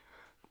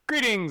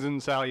Greetings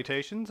and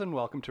salutations, and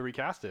welcome to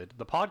Recasted,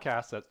 the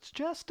podcast that's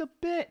just a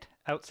bit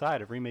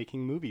outside of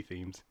remaking movie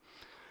themes.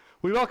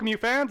 We welcome you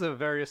fans of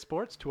various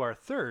sports to our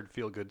third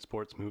feel-good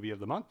sports movie of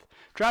the month,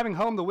 driving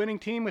home the winning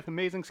team with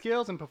amazing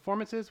skills and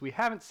performances we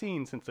haven't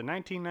seen since the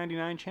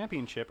 1999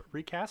 championship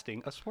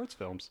recasting of sports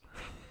films.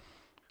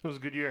 It was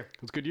a good year.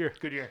 It was a good year.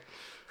 Good year.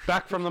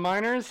 Back from the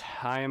minors,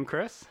 I am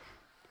Chris,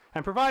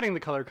 and providing the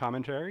color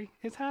commentary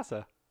is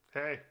Hassa.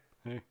 Hey.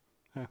 Hey.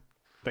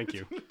 Thank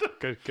you.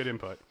 Good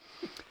input.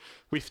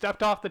 We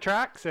stepped off the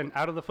tracks and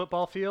out of the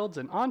football fields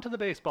and onto the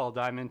baseball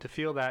diamond to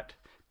feel that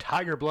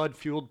tiger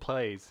blood-fueled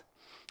plays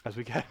as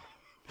we get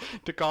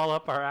to call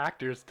up our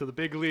actors to the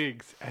big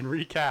leagues and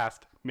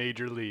recast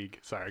Major League.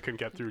 Sorry, I couldn't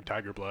get through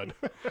Tiger Blood.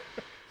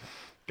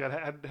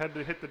 Had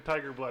to hit the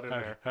tiger blood in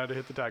there. Had to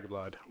hit the Tiger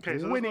Blood. Okay,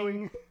 so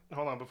winning.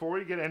 Hold on, before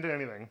we get into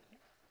anything,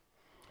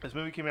 this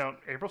movie came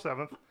out April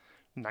 7th,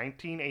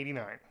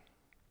 1989.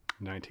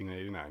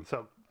 1989.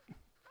 So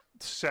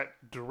set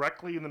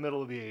directly in the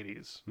middle of the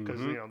 80s because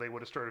they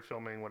would have started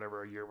filming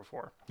whatever a year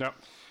before. Yep.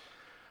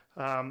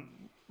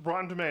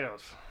 Rotten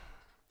Tomatoes,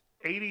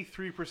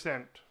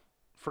 83%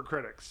 for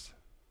critics,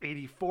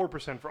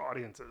 84% for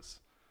audiences,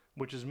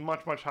 which is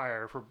much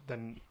higher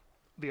than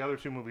the other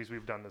two movies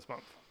we've done this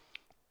month.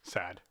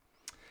 Sad.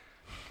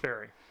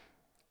 Very.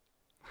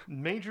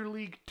 Major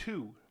League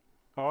 2.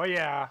 Oh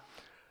yeah.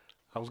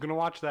 I was gonna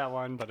watch that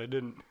one, but I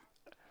didn't.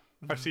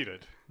 I've seen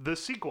it. The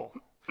sequel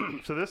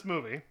to this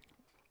movie.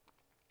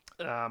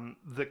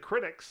 The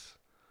critics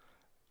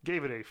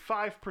gave it a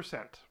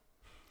 5%.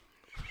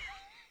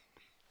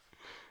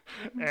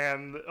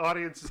 And the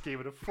audiences gave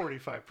it a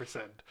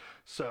 45%.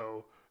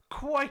 So,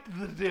 quite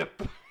the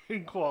dip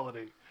in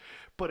quality.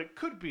 But it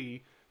could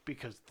be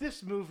because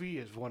this movie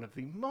is one of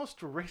the most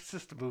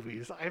racist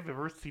movies I've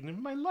ever seen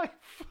in my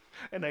life.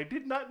 And I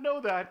did not know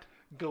that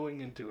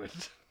going into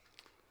it.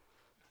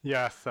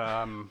 Yes.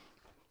 So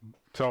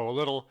a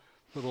little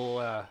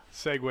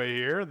segue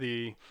here.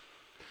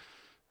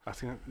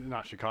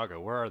 Not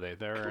Chicago. Where are they?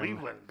 They're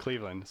Cleveland. In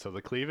Cleveland. So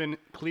the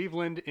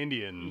Cleveland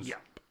Indians.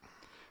 Yep.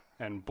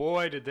 And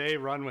boy, did they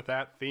run with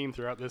that theme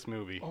throughout this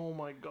movie. Oh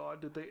my God,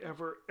 did they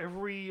ever?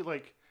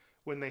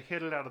 When they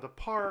hit it out of the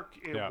park,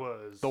 it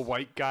was the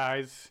white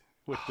guys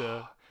with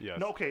the yes.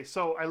 No, okay,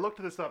 so I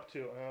looked this up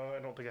too. I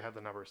don't think I have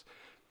the numbers.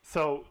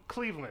 So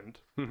Cleveland,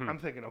 I'm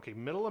thinking, okay,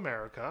 Middle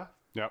America,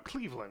 Yep.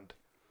 Cleveland.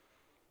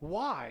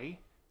 Why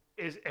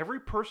is every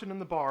person in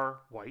the bar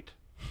white?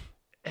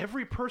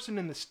 Every person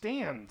in the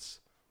stands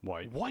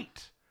white.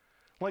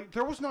 Like,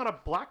 there was not a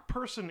black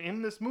person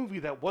in this movie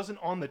that wasn't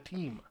on the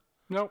team.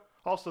 Nope.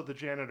 Also, the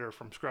janitor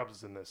from Scrubs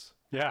is in this.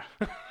 Yeah.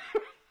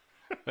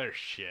 They're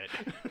shit.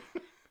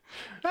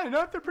 I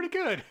know, they're pretty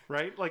good.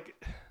 Right? Like,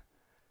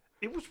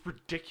 it was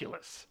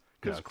ridiculous.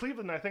 Because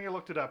Cleveland, I think I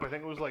looked it up. I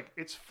think it was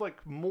it's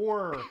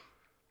more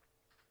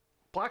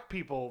black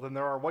people than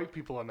there are white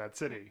people in that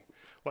city.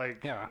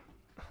 Yeah.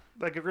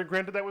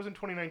 Granted, that was in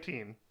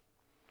 2019.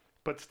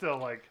 But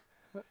still,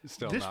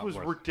 this was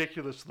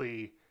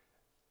ridiculously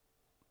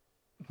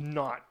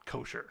not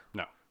kosher.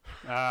 No.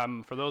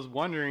 For those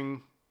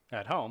wondering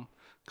at home,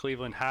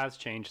 Cleveland has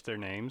changed their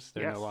names.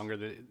 They're no longer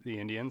the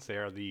Indians. They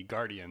are the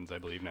Guardians, I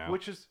believe now.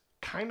 Which is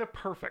kind of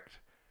perfect.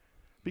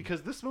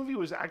 Because this movie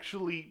was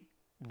actually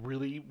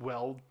really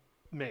well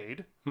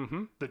made.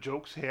 Mm-hmm. The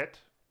jokes hit.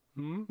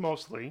 Mm-hmm.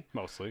 Mostly.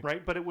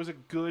 Right? But it was a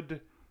good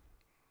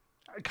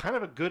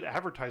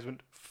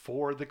advertisement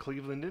for the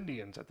Cleveland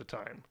Indians at the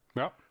time.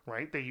 Yep.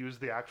 Right? They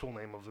used the actual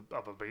name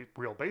of a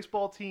real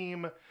baseball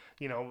team.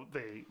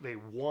 They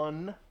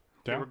won.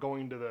 They were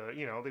going to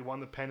they won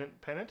the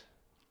pennant.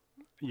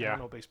 Yeah. I don't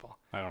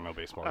know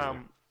baseball.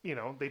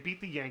 Either. They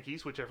beat the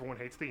Yankees, which everyone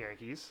hates the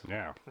Yankees.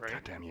 Yeah. Right?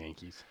 Goddamn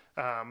Yankees.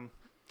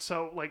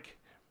 So,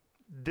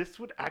 this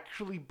would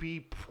actually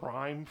be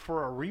prime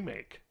for a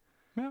remake.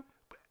 Yeah.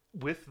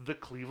 With the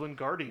Cleveland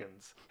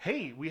Guardians.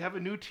 Hey, we have a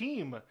new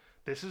team.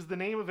 This is the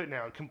name of it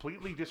now.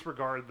 Completely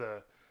disregard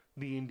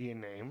the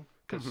Indian name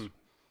because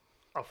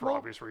for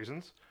obvious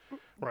reasons,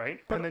 right?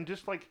 And then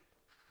just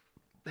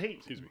hey,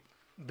 excuse me.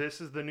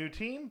 This is the new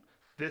team.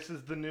 This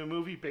is the new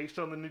movie based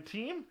on the new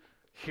team.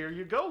 Here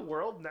you go,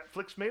 world.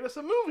 Netflix made us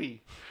a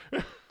movie.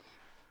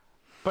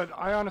 But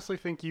I honestly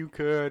think you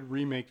could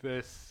remake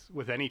this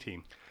with any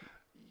team.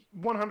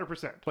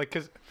 100%.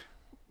 Because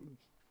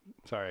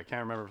sorry, I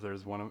can't remember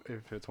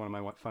if it's one of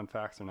my fun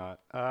facts or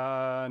not.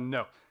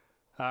 No.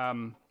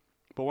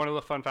 But one of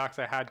the fun facts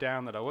I had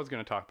down that I was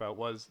going to talk about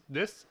was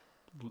this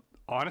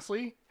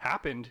honestly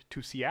happened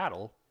to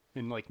Seattle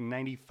in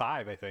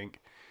 95, I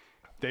think.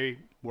 They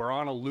were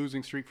on a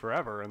losing streak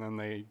forever, and then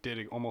they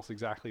did almost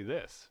exactly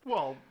this.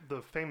 Well,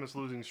 the famous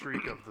losing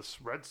streak of the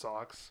Red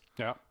Sox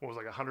was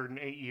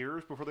 108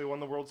 years before they won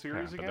the World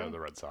Series again. But they're the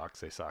Red Sox.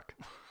 They suck.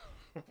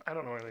 I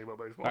don't know anything about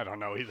baseball. I don't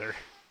know either.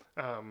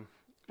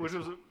 Which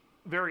was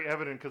very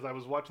evident because I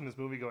was watching this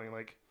movie going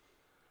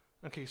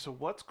okay, so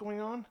what's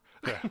going on?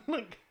 Yeah.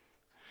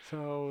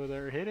 So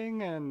they're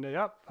hitting and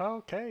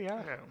okay.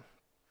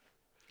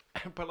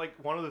 But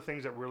one of the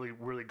things that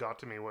really got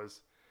to me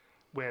was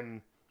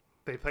when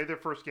they played their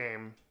first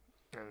game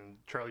and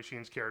Charlie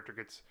Sheen's character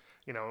gets,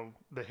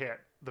 the hit,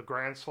 the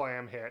grand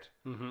slam hit,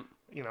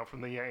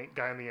 from the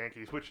guy on the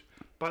Yankees. Which,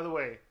 by the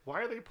way,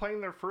 why are they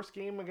playing their first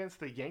game against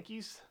the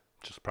Yankees?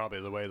 Just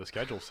probably the way the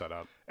schedule's set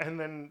up. And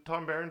then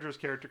Tom Berenger's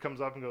character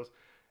comes up and goes,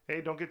 "Hey,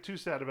 don't get too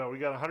sad about it. We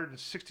got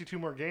 162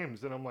 more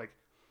games." And I'm like,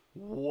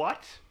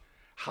 what?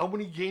 How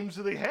many games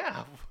do they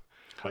have?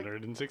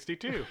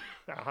 162.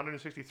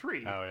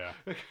 163. Oh,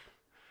 yeah.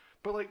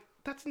 But,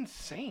 that's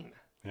insane.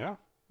 Yeah.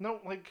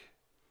 No,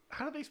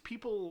 how do these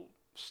people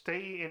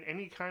stay in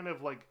any kind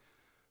of,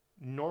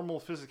 normal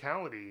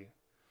physicality?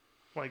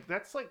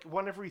 That's,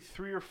 one every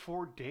 3 or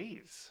 4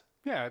 days.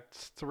 Yeah,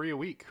 it's 3 a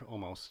week,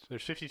 almost.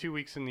 There's 52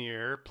 weeks in the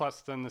year,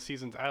 plus then the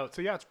season's out.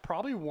 So, yeah, it's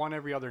probably 1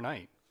 every other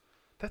night.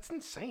 That's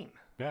insane.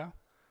 Yeah.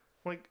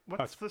 What's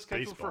That's the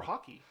schedule baseball. for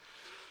hockey?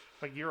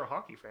 You're a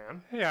hockey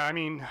fan. Yeah, I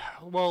mean,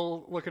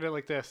 well, look at it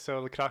like this.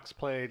 So the Canucks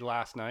played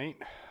last night.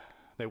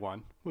 They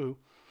won. Woo.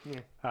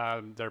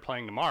 Yeah. They're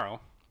playing tomorrow.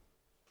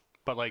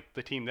 But,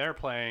 the team they're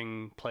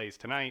playing plays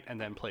tonight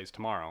and then plays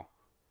tomorrow.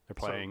 They're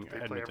playing So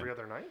they play every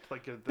other night?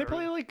 They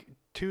play,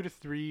 2 to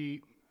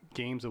 3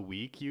 games a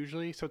week,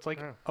 usually. So it's,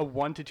 a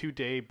 1 to 2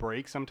 day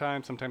break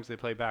sometimes. Sometimes they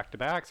play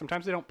back-to-back.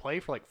 Sometimes they don't play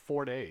for,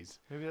 4 days.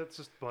 Maybe that's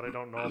just what I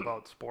don't know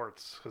about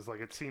sports. Because,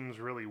 it seems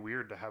really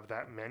weird to have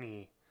that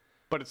many...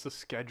 But it's the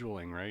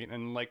scheduling, right?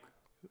 And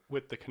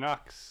with the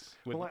Canucks,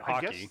 with hockey.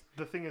 I guess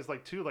the thing is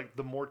too,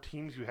 the more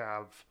teams you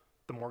have,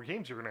 the more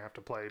games you're going to have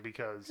to play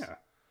because,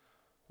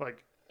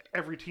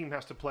 every team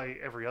has to play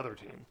every other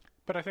team.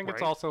 But I think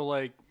it's right?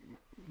 also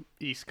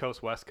East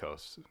Coast, West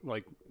Coast.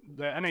 The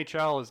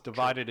NHL is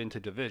divided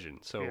into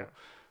divisions. So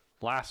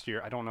last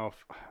year, I don't know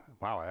if,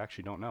 I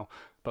actually don't know.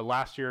 But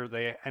last year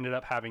they ended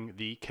up having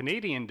the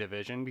Canadian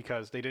division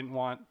because they didn't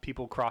want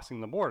people crossing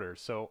the borders.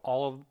 So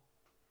all of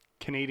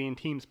Canadian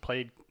teams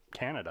played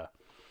Canada.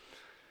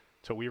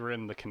 So we were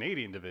in the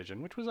Canadian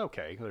division, which was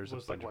okay. There's a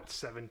bunch of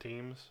 7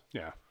 teams?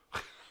 Yeah.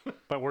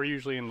 But we're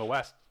usually in the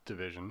West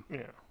division.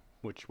 Yeah.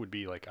 Which would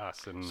be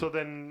us. And so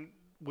then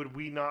would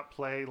we not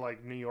play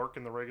New York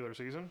in the regular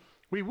season?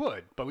 We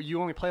would, but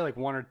you only play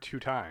 1 or 2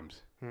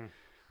 times.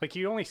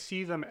 You only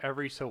see them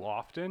every so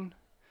often.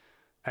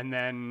 And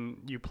then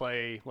you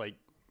play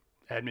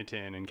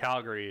Edmonton and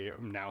Calgary,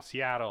 now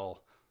Seattle,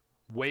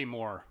 way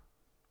more.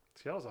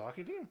 Seattle's a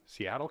hockey team?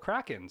 Seattle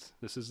Krakens.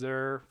 This is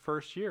their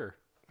first year.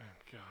 Oh,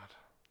 God.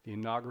 The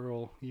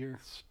inaugural year.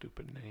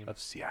 Stupid name. Of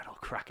Seattle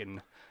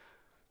Kraken.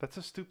 That's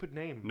a stupid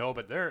name. No,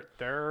 but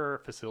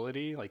their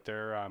facility,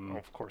 their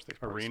of course they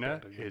arena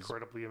spend an is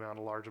incredibly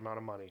large amount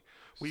of money.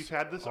 We've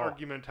had this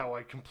argument how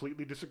I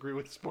completely disagree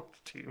with sports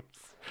teams.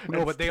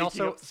 No, but they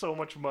also so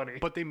much money.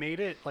 But they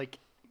made it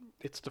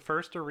it's the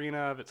first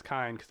arena of its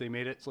kind because they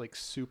made it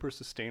super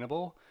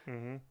sustainable.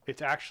 Mm-hmm.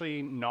 It's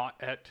actually not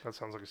at. That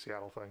sounds like a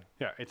Seattle thing.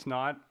 Yeah, it's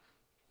not.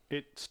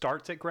 It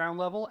starts at ground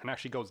level and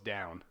actually goes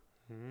down,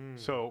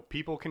 so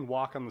people can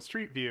walk on the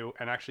street view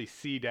and actually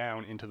see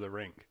down into the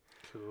rink.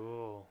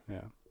 Cool.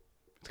 Yeah,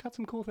 it's got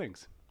some cool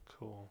things.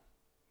 Cool.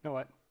 You know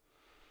what?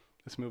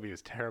 This movie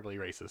is terribly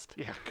racist.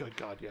 Yeah, good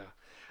God, yeah.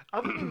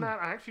 Other than that,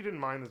 I actually didn't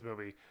mind this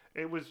movie.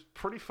 It was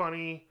pretty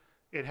funny.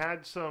 It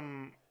had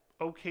some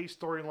okay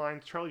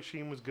storylines. Charlie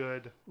Sheen was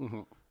good.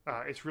 Mm-hmm.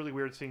 It's really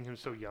weird seeing him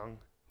so young.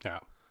 Yeah.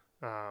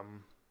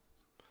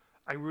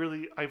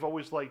 I've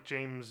always liked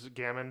James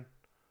Gammon,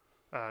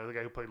 the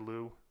guy who played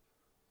Lou.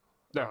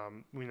 Yeah.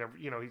 We never,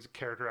 he's a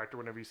character actor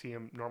whenever you see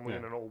him, normally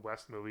in an Old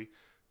West movie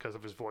because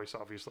of his voice,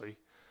 obviously.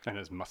 And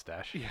his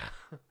mustache.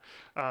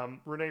 Yeah.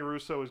 Renee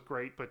Russo is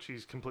great, but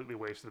she's completely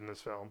wasted in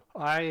this film.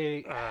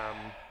 And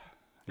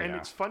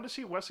it's fun to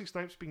see Wesley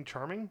Snipes being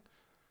charming.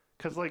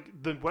 Because,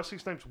 the Wesley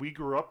Snipes we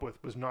grew up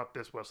with was not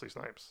this Wesley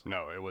Snipes.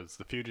 No, it was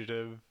The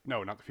Fugitive.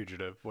 No, not The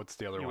Fugitive. What's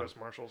the other one? U.S.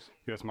 Marshals.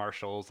 U.S.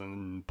 Marshals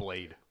and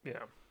Blade.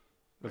 Yeah.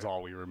 That's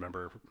all we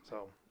remember.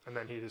 So, and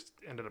then he just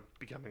ended up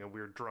becoming a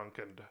weird drunk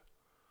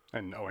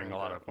and owing a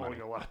lot of money.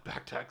 Owing a lot of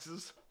back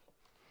taxes.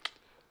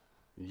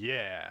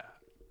 Yeah.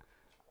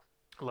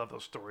 I love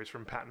those stories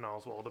from Patton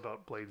Oswalt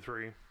about Blade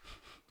 3.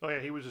 Oh, yeah,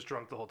 he was just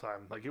drunk the whole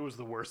time. It was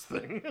the worst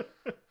thing.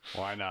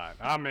 Why not?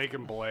 I'm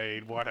making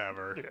Blade,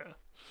 whatever. Yeah.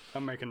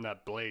 I'm making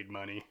that Blade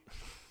money.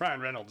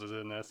 Ryan Reynolds is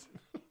in this.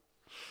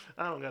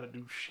 I don't gotta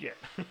do shit.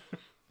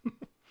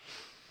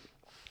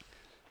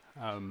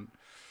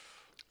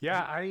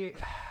 Yeah, I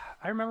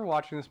remember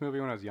watching this movie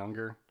when I was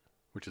younger,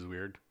 which is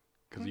weird.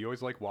 Because you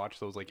always watch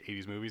those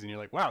 80s movies and you're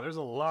like, wow, there's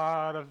a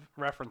lot of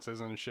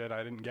references and shit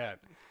I didn't get.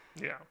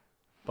 Yeah.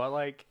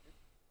 But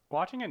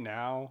watching it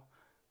now,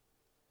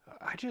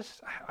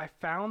 I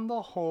found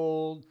the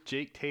whole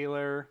Jake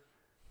Taylor,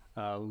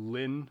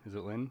 Lynn, is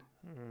it Lynn?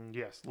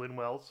 Yes, Lynn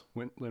Wells.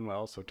 Lynn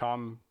Wells, so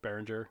Tom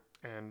Berenger.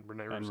 And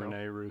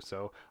Renee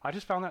Russo. I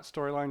just found that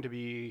storyline to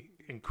be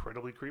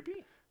incredibly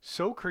creepy.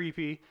 So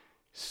creepy,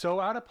 so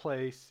out of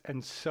place,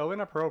 and so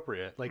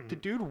inappropriate. The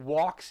dude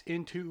walks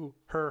into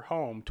her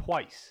home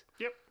twice.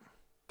 Yep.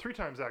 3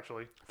 times,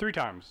 actually. 3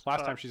 times.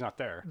 Last time she's not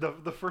there.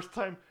 The first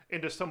time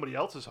into somebody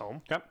else's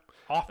home. Yep.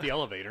 Off the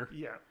elevator.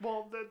 Yeah.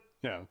 Well, the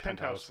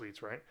penthouse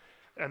suites, right?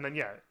 And then,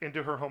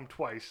 into her home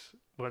twice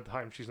one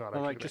time she's not And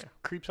actually like there. just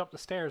creeps up the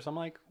stairs. I'm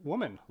like,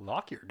 woman,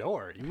 lock your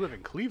door. You live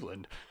in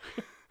Cleveland.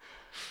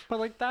 But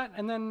like that,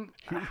 and then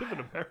You live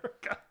in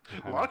America.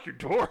 I know. Lock your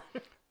door.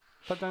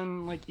 But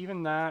then like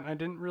even that, I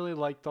didn't really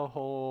like the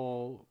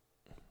whole,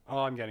 oh,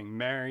 I'm getting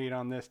married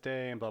on this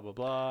day and blah blah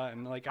blah.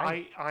 And like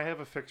I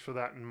have a fix for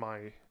that in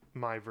my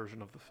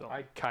version of the film.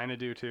 I kind of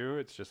do too.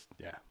 It's just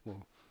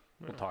we'll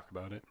talk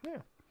about it. Yeah.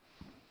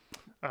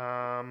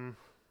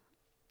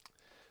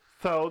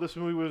 So this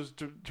movie was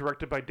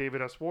directed by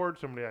David S. Ward,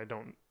 somebody I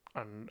don't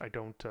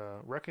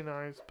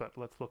recognize, but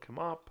let's look him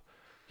up.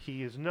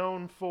 He is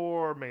known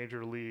for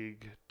Major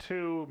League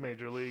 2,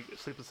 Major League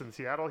Sleepless in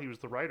Seattle. He was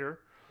the writer,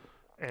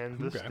 and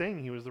this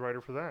thing he was the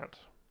writer for that.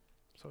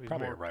 So he's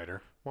Probably a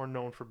writer. More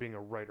known for being a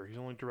writer. He's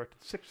only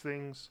directed 6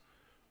 things: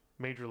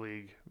 Major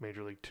League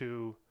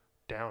 2,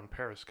 Down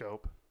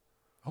Periscope.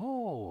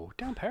 Oh,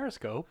 Down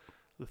Periscope.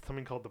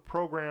 Something called The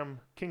Program,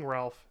 King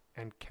Ralph,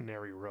 and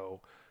Canary Row.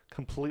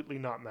 Completely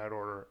not in that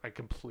order. I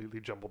completely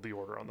jumbled the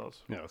order on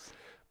those. Yes.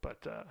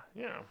 But,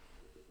 yeah.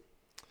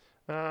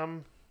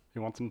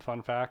 You want some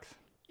fun facts?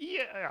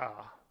 Yeah.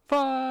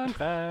 Fun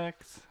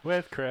facts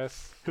with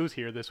Chris, who's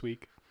here this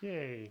week.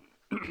 Yay.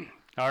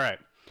 All right.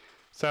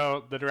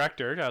 So the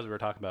director, as we were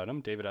talking about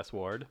him, David S.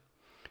 Ward.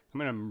 I'm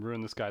going to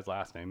ruin this guy's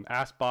last name.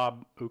 Asked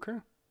Bob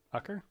Uecker?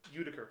 Uecker.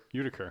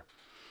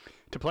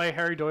 To play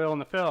Harry Doyle in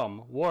the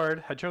film.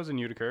 Ward had chosen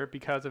Uecker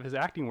because of his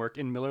acting work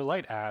in Miller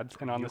Lite ads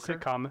and on the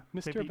sitcom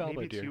Mr.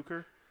 Belvedere. Maybe it's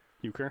Euchre?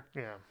 Euchre?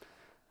 Yeah.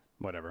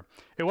 Whatever.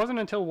 It wasn't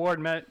until Ward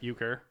met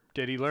Euchre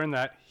did he learn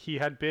that he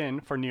had been,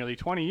 for nearly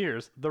 20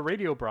 years, the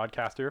radio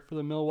broadcaster for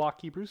the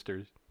Milwaukee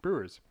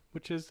Brewers,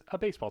 which is a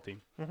baseball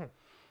team. Mm-hmm.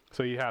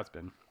 So he has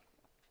been.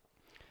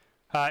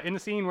 In the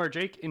scene where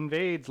Jake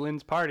invades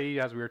Lynn's party,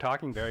 as we were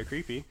talking, very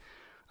creepy,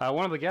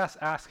 one of the guests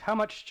asked how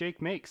much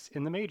Jake makes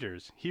in the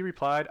majors. He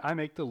replied, "I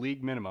make the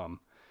league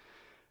minimum."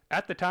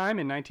 At the time,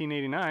 in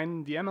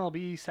 1989, the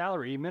MLB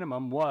salary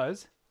minimum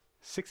was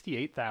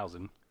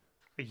 $68,000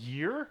 A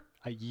year?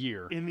 a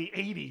year. In the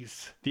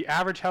 80s. The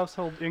average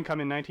household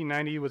income in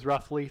 1990 was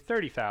roughly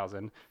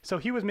 $30,000, so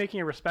he was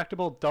making a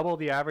respectable double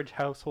the average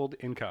household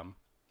income.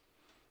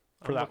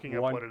 I'm looking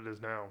up what it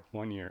is now.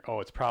 1 year. Oh,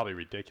 it's probably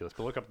ridiculous,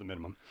 but look up the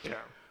minimum.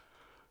 Yeah.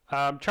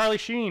 Charlie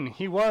Sheen,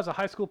 he was a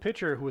high school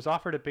pitcher who was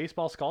offered a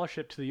baseball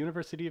scholarship to the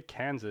University of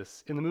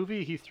Kansas. In the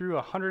movie, he threw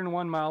a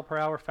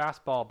 101-mile-per-hour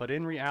fastball, but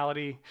in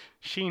reality,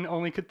 Sheen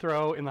only could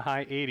throw in the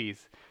high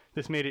 80s.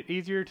 This made it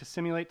easier to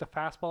simulate the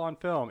fastball on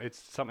film. It's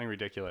something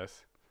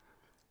ridiculous.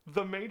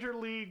 The major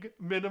league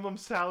minimum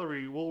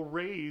salary will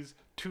raise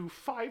to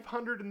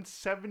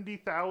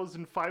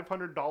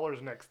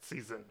 $570,500 next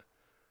season.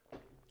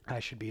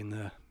 I should be in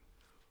the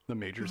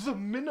majors. The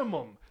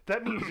minimum.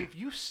 That means if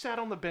you sat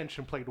on the bench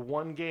and played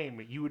one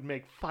game, you would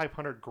make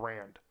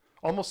 $500,000,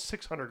 almost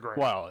 $600,000.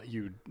 Well,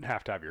 you'd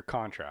have to have your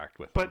contract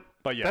with but them.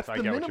 But yes, that's I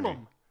the get minimum. what you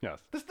mean. Yes.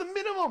 That's the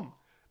minimum.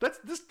 That's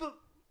the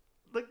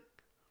like.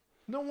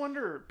 No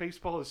wonder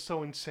baseball is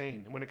so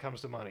insane when it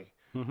comes to money.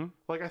 Mm-hmm.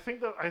 Like I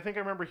think I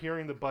remember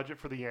hearing the budget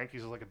for the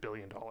Yankees is like $1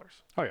 billion.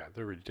 Oh yeah,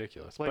 they're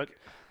ridiculous, Like- but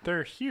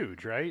they're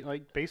huge, right?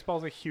 Like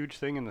baseball's a huge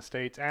thing in the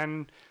States,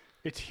 and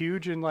it's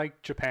huge in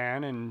like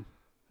Japan and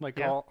like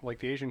all like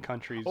the Asian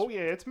countries. Oh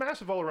yeah, it's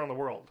massive all around the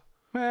world.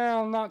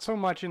 Well, not so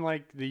much in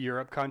like the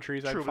Europe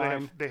countries. True, I but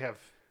find they have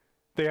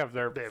they have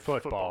their football.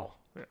 football.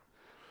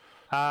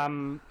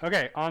 Yeah.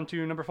 Okay, on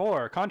to number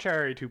 4.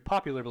 Contrary to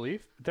popular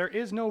belief, there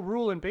is no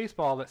rule in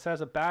baseball that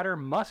says a batter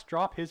must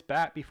drop his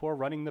bat before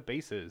running the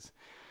bases.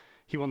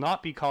 He will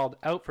not be called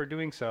out for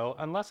doing so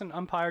unless an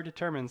umpire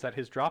determines that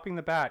his dropping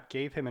the bat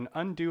gave him an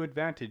undue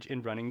advantage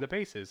in running the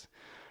bases.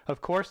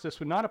 Of course, this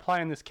would not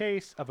apply in this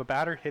case of a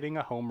batter hitting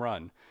a home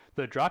run.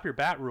 The drop your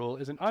bat rule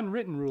is an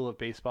unwritten rule of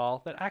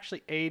baseball that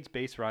actually aids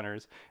base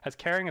runners, as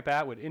carrying a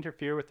bat would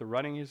interfere with the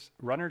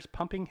runner's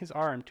pumping his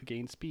arm to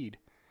gain speed.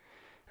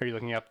 Are you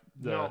looking up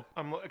the... No,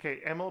 okay.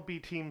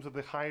 MLB teams with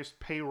the highest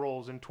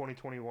payrolls in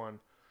 2021.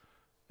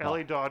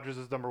 LA Dodgers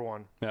is number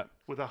 1. Yeah.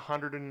 With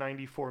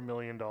 $194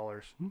 million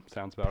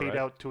Sounds about paid right.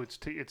 out to its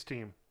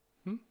team.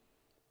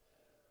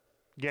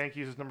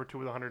 Yankees is number 2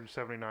 with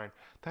 179.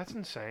 That's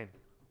insane.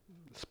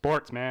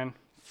 Sports, man.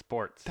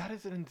 Sports. That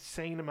is an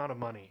insane amount of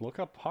money. Look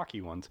up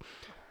hockey ones.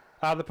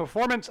 The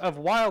performance of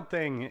Wild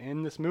Thing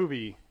in this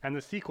movie and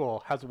the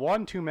sequel has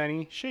one too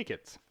many shake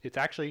it's. It's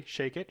actually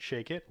Shake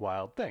It,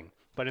 Wild Thing.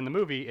 But in the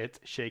movie, it's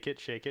Shake It,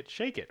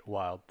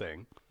 Wild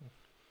Thing.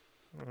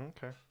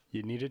 Okay.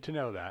 You needed to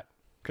know that,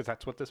 because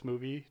that's what this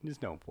movie is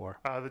known for.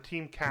 The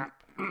team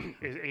cap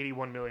is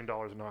 $81 million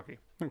in hockey.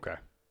 Okay.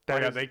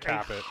 That is they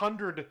cap it.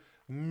 $100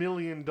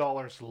 million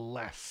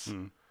less.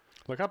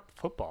 Look up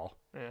football.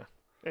 Yeah.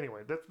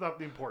 Anyway, that's not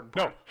the important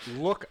No,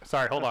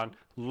 part. hold on.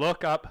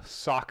 Look up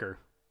soccer.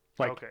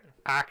 Like Okay.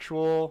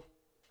 actual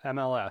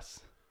MLS.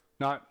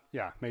 Not,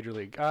 Major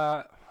League.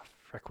 What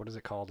is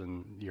it called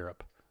in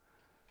Europe?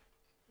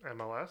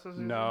 MLS is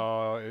it?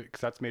 No, because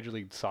that's Major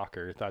League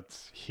Soccer.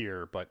 That's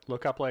here. But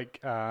look up like,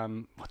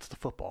 what's the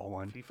football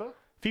one? FIFA?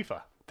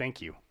 FIFA.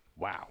 Thank you.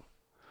 Wow.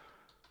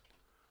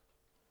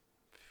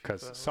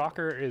 Because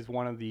soccer is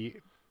one of the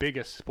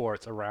biggest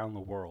sports around the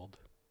world.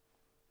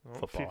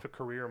 Football. FIFA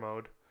career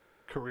mode.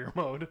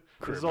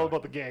 This is all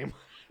about the game.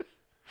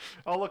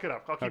 I'll look it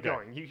up. I'll keep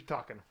going. You keep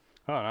talking.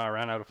 Oh, no, I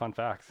ran out of fun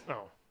facts.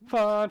 Oh.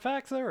 Fun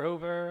facts are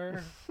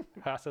over.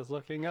 Passes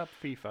looking up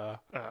FIFA.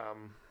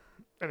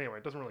 Anyway,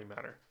 it doesn't really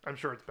matter. I'm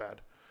sure it's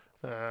bad.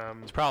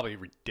 It's probably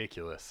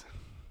ridiculous.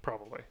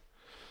 Probably.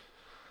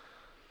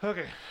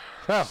 Okay.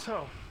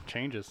 So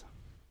changes.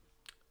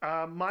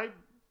 My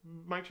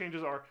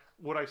changes are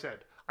what I said.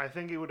 I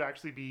think it would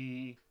actually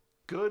be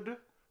good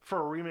for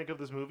a remake of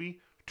this movie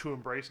to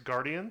embrace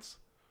Guardians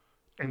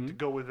and to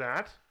go with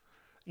that.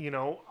 You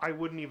know, I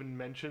wouldn't even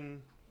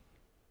mention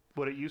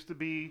what it used to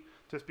be.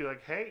 Just be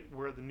like, hey,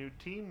 we're the new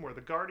team. We're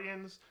the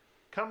Guardians.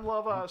 Come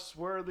love us.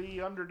 We're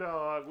the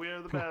underdog.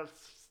 We're the best.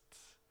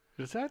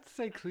 Does that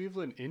say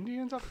Cleveland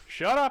Indians up?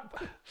 Shut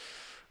up.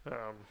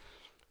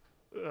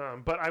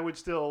 But I would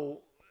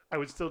still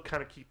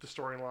kind of keep the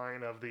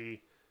storyline of the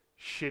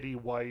shitty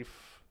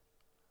wife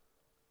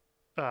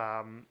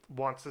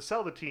wants to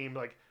sell the team.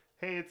 Like,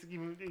 hey, it's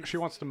she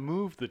wants to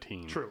move the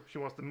team. True, she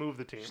wants to move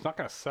the team. She's not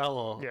going to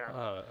sell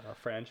a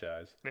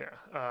franchise. Yeah.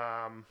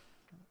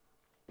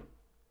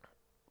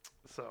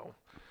 So,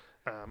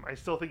 I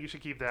still think you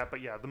should keep that.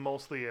 But yeah, the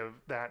mostly of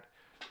that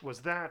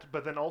was that.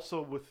 But then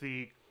also with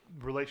the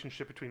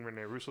relationship between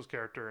Rene Russo's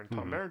character and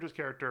Tom Marriage's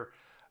character,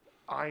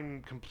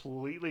 I'm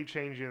completely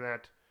changing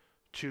that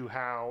to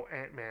how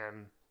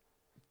Ant-Man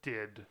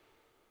did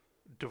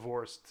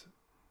divorced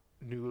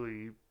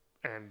newly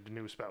and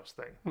new spouse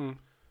thing.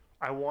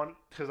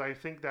 Because I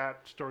think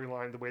that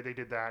storyline, the way they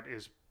did that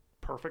is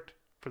perfect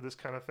for this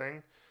kind of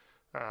thing,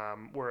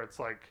 where it's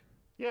like,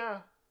 yeah,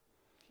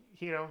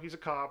 you know, he's a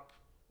cop.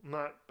 I'm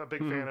not a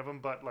big fan of him,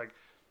 but like,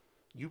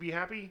 you be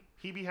happy,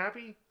 he be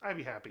happy, I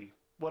be happy,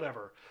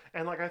 whatever.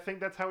 And like, I think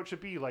that's how it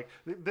should be. Like,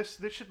 this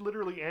should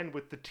literally end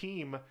with the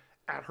team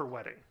at her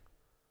wedding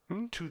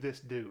to this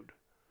dude,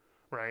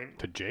 right?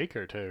 To Jake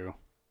or to?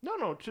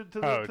 No, to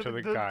the guy.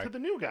 To the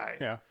new guy.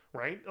 Yeah.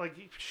 Right? Like,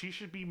 she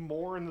should be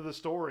more into the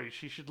story.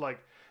 She should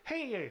like,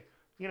 hey,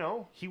 you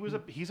know,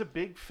 he's a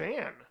big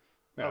fan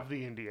of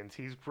the Indians.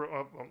 He's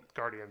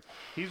Guardians.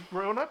 He's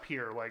grown up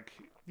here. Like,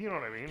 you know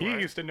what I mean? He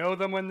used to know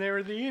them when they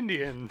were the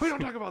Indians. We don't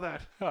talk about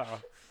that.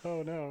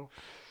 Oh no.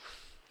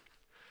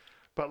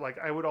 But like,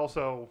 I would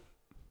also,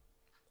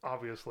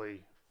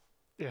 obviously,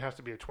 it has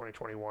to be a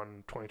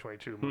 2021,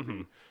 2022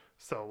 movie.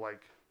 So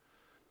like,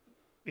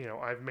 you know,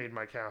 I've made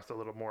my cast a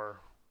little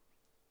more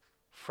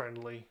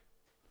friendly,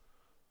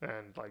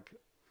 and like,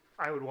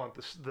 I would want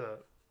the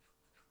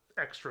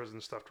extras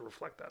and stuff to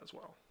reflect that as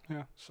well.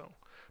 Yeah. So,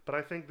 but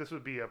I think this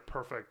would be a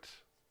perfect,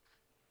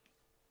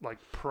 like,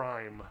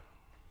 prime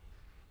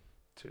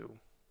to,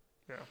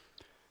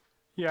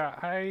 Yeah,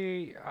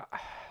 I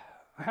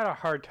had a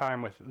hard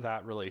time with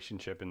that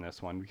relationship in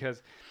this one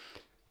because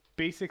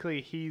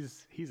basically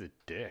he's a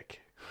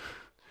dick.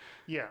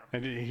 Yeah.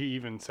 And he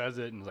even says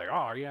it and he's like,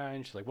 oh yeah,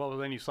 and she's like, well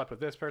then you slept with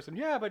this person.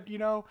 Yeah, but you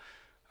know,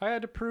 I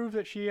had to prove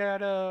that she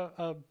had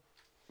you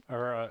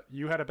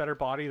had a better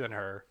body than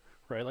her,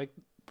 right? Like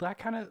that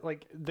kind of,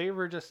 like, they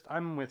were just,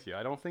 I'm with you.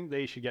 I don't think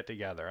they should get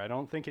together. I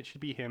don't think it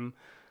should be him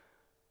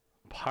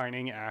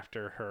pining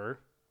after her.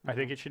 I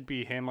think it should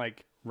be him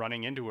like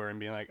running into her and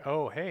being like,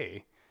 oh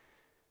hey.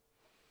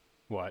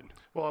 What?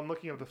 Well, I'm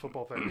looking at the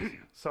football things,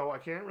 so I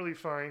can't really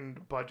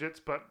find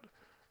budgets, but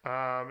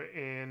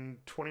in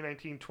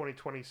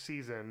 2019-2020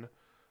 season,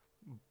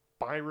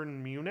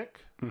 Bayern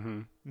Munich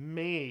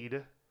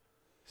made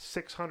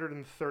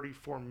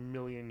 634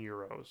 million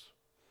euros,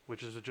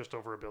 which is just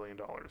over $1 billion.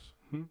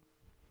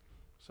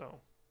 So,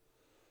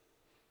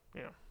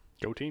 yeah.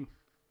 Go team.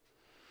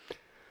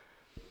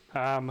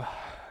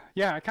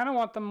 Yeah, I kind of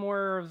want them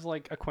more as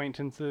like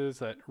acquaintances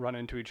that run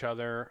into each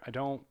other. I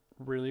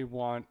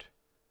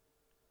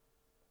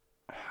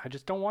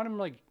just don't want him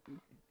like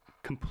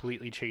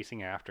completely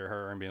chasing after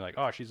her and being like,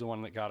 oh, she's the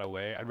one that got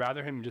away. I'd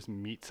rather him just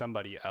meet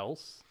somebody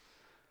else,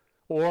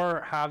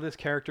 or have this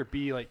character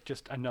be like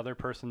just another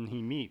person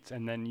he meets,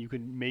 and then you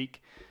could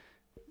make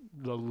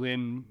the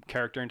Lynn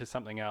character into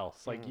something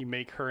else. Like you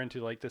make her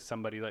into like this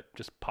somebody that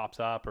just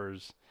pops up or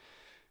is,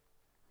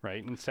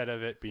 right, instead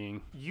of it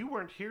being. You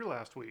weren't here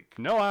last week.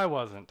 No, I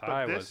wasn't. But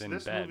I was in bed.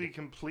 This movie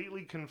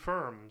completely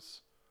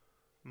confirms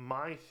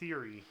my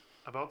theory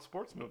about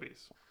sports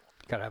movies.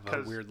 Gotta have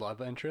a weird love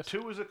interest.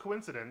 2 is a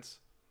coincidence.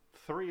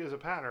 3 is a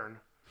pattern.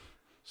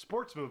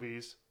 Sports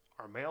movies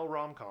are male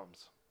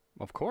rom-coms.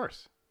 Of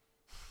course.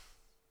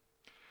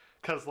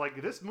 Because,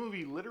 like, this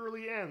movie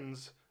literally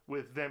ends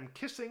with them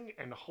kissing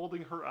and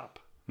holding her up.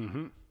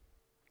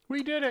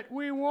 We did it!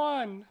 We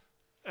won!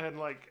 And,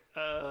 like,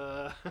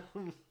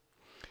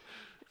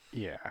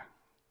 yeah.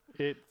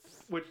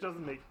 Which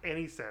doesn't make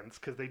any sense,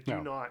 because they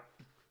do not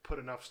put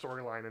enough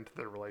storyline into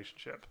their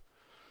relationship.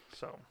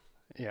 So...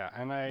 Yeah,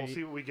 and we'll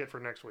see what we get for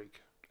next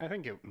week. I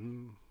think it...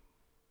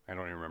 I don't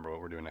even remember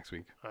what we're doing next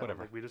week. I don't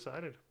think we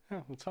decided.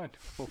 Yeah, that's fine.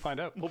 We'll find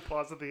out. We'll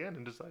pause at the end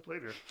and decide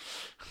later.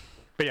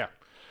 But yeah,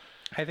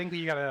 I think that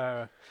you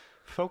gotta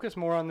focus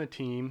more on the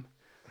team.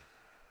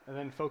 and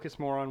then focus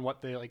more on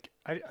what they like.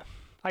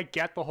 I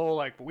get the whole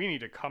like we need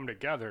to come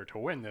together to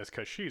win this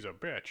because she's a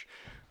bitch.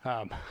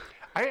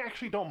 I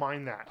actually don't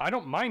mind that. I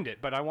don't mind it,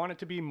 but I want it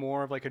to be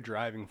more of like a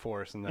driving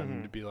force, and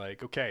then to be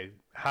like, okay,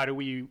 how do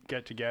we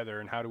get together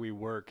and how do we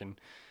work and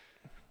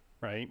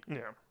right?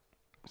 Yeah.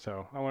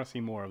 So I want to see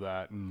more of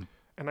that, and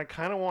I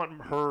kind of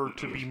want her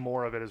to be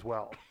more of it as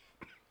well.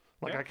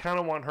 Like, Yeah. I kind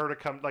of want her to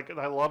come. Like,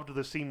 I loved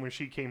the scene when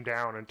she came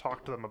down and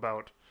talked to them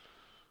about,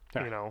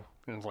 Yeah. you know,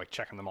 and it's like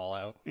checking them all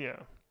out. yeah.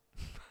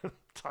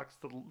 talks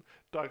to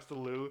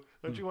Lou.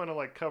 Don't you want to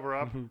like cover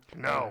up?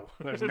 No,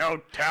 There's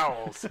no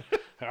towels.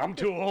 I'm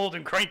too old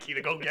and cranky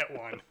to go get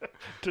one.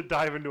 to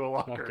dive into a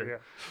locker.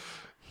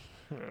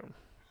 Okay.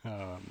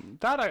 Yeah.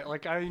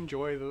 I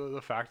enjoy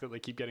the fact that they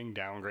keep getting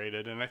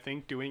downgraded, and I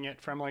think doing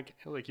it from like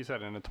you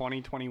said in a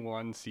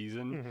 2021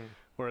 season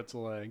where it's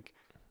like,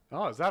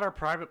 oh, is that our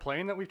private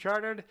plane that we've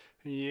chartered?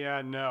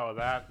 Yeah, no,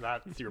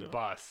 that's your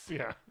bus.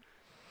 Yeah.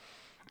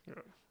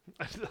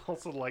 I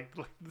also liked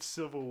like the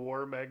Civil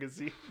War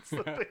magazines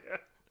that they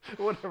had.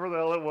 Whatever the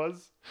hell it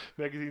was.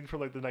 Magazines from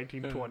like the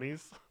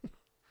 1920s.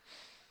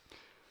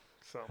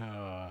 So,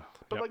 but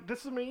yep. like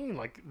this is mean.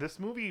 Like this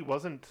movie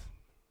wasn't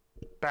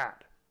bad.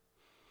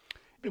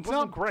 It It's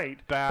wasn't not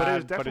great, bad, but it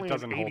was but it definitely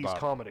doesn't an hold 80s up.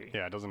 comedy.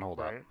 Yeah, it doesn't hold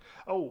up. Right.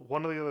 Oh,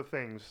 one of the other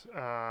things.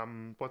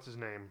 What's his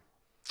name?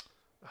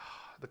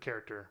 The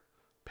character,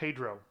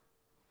 Pedro.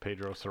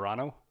 Pedro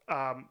Serrano.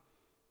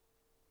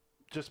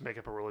 Just make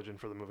up a religion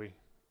for the movie.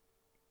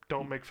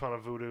 Don't make fun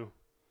of voodoo.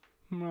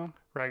 No.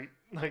 Right?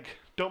 Like,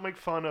 don't make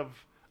fun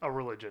of a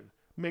religion.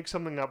 Make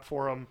something up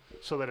for him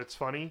so that it's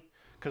funny.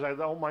 Because I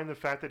don't mind the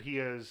fact that he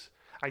is.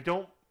 I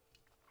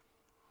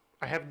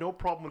have no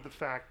problem with the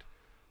fact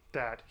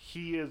that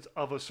he is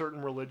of a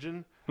certain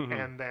religion,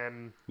 and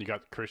then You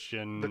got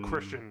Christian. the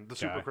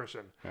super guy.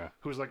 Christian, Yeah.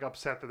 who's like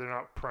upset that they're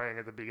not praying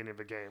at the beginning of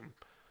the game,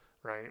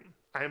 right?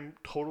 I'm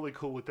totally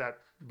cool with that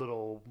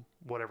little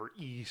whatever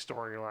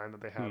storyline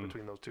that they have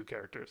between those two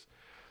characters,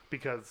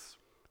 because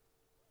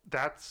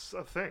that's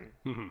a thing.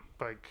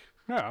 Like,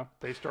 Yeah.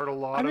 they start a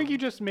lot. I think you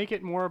just make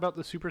it more about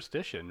the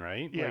superstition,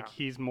 right? Yeah. Like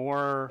he's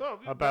more Oh,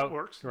 that about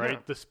works, right yeah.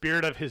 the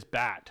spirit of his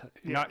bat.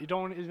 Yeah. It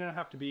don't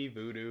have to be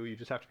voodoo. You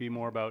just have to be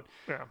more about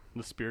Yeah.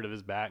 the spirit of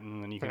his bat,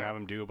 and then you can Yeah. have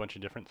him do a bunch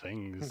of different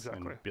things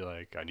Exactly. and be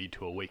like, I need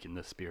to awaken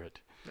the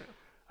spirit.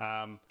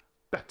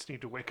 Bats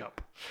need to wake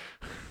up.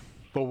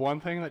 But one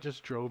thing that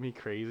just drove me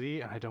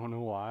crazy, and I don't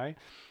know why,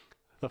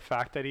 the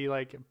fact that he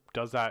like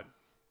does that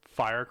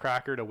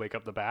firecracker to wake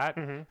up the bat,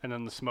 and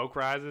then the smoke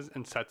rises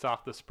and sets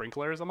off the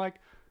sprinklers. I'm like,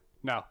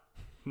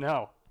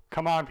 no,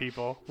 come on,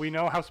 people. We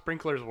know how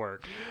sprinklers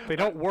work. They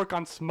don't work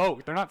on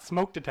smoke. They're not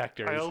smoke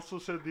detectors. I also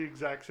said the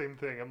exact same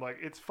thing. I'm like,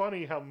 it's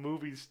funny how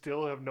movies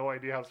still have no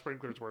idea how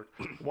sprinklers work.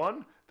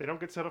 One, they don't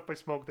get set off by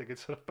smoke; they get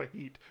set off by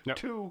heat. Yep.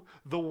 Two,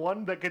 the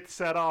one that gets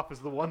set off is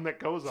the one that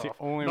goes the off,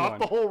 only not one.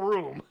 the whole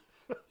room.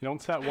 You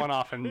don't set one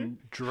off and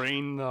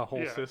drain the whole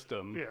Yeah.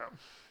 system. Yeah,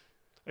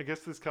 I guess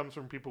this comes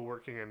from people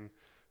working in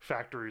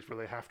factories where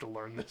they have to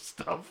learn this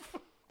stuff.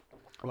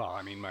 Well,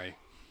 I mean, my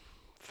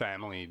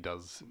family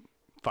does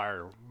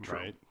fire, True,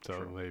 right?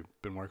 So true. they've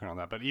been working on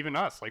that. But even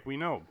us, like we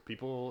know,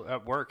 people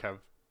at work have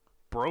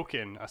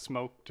broken a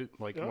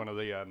Yeah. one of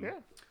the Yeah.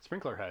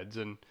 sprinkler heads,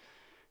 and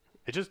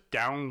it just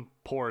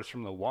downpours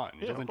from the one.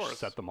 It Yeah, of doesn't course.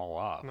 set them all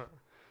off. No.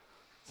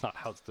 It's not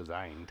how it's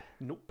designed.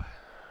 Nope.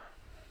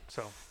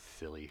 So,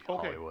 Silly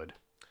Okay. Hollywood.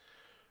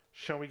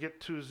 shall we get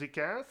to the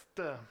cast?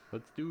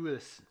 Let's do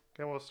this.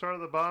 Okay, we'll start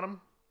at the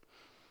bottom.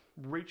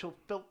 Rachel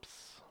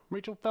Phelps,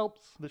 Rachel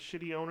Phelps, the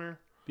shitty owner.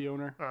 the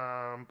owner.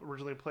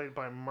 Originally played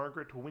by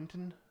Margaret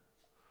Winton.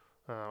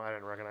 I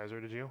didn't recognize her,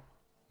 did you?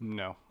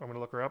 No. I'm going to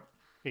look her up.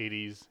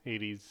 80s.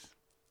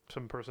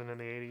 Some person in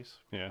the 80s.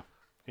 Yeah.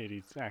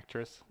 80s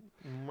actress.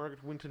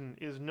 Margaret Winton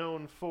is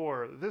known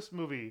for this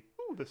movie,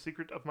 The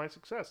Secret of My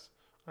Success.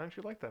 I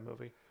actually like that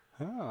movie.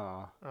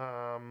 Oh.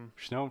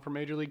 She's known for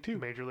Major League 2.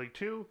 Major League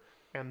 2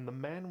 and The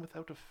Man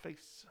Without a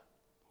Face.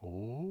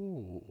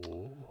 Oh.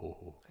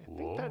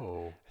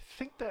 I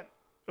think that...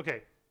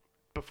 Okay,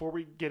 before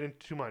we get into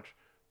too much,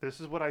 this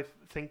is what I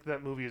think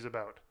that movie is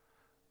about.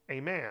 A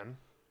man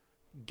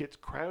gets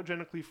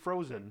cryogenically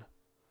frozen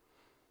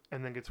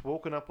and then gets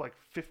woken up like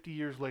 50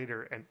 years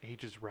later and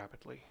ages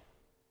rapidly.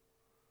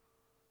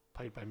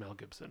 Played by Mel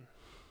Gibson.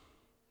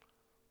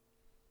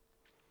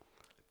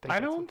 I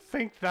don't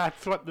think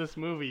that's what this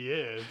movie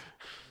is.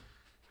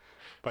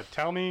 But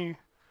tell me,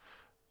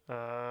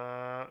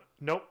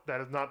 Nope,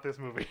 that is not this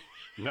movie.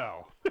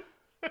 no.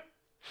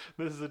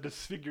 This is a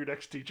disfigured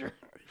ex-teacher.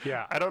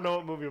 Yeah. I don't know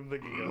what movie I'm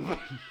thinking of.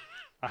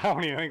 I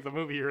don't even think the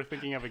movie you're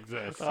thinking of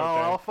exists. Oh, Okay.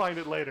 I'll find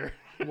it later.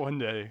 One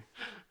day.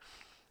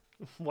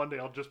 One day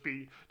I'll just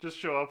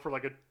show up for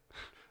like a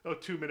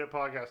 2-minute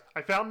podcast.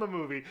 I found the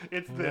movie.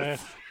 It's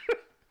this.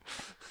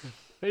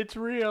 It's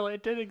real.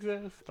 It did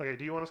exist. Okay,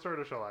 do you want to start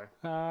or shall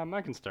I?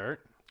 I can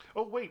start.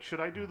 Oh wait, should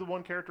I do the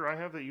one character I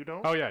have that you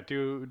don't? Oh yeah,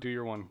 do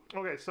your one.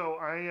 Okay, so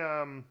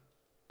I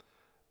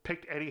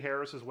picked Eddie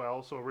Harris as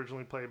well. So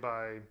originally played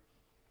by.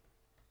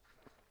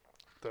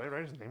 Did I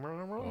write his name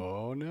wrong?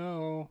 Oh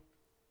no.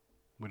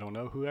 We don't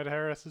know who Ed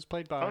Harris is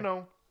played by. Oh,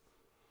 no.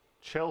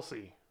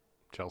 Chelsea.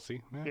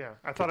 Chelsea? Yeah,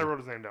 I thought I wrote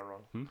his name down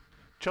wrong.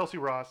 Chelsea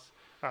Ross.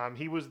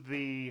 He was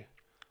the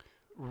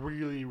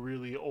really,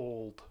 really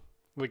old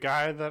The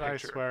guy that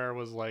picture. I swear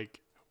was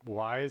like,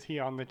 why is he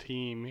on the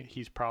team?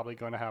 He's probably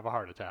going to have a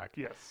heart attack.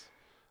 Yes.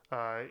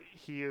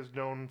 He is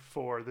known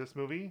for this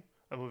movie,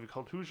 a movie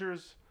called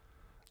Hoosiers.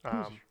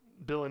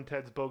 Bill and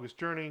Ted's Bogus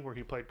Journey, where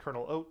he played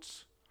Colonel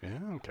Oates. Yeah,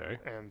 okay.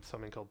 And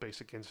something called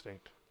Basic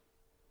Instinct.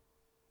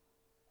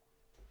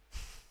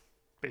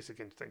 Basic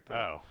Instinct.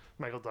 Oh.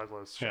 Michael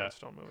Douglas, Sharon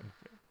Stone movie.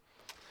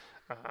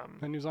 Yeah.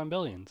 And he was on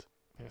Billions.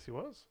 Yes, he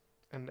was.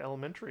 And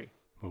Elementary.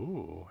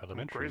 Ooh,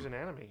 Elementary. Grey's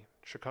Anatomy.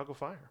 Chicago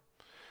Fire.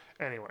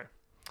 Anyway.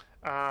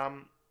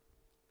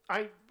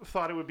 I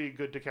thought it would be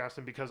good to cast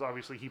him because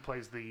obviously he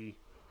plays the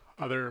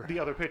other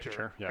pitcher.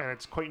 Sure, yeah. And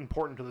it's quite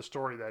important to the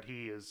story that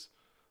he is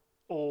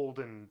old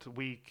and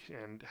weak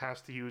and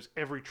has to use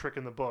every trick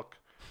in the book,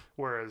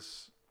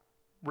 whereas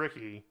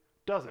Ricky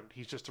doesn't.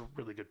 He's just a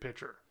really good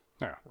pitcher.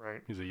 Yeah,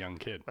 right. He's a young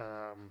kid.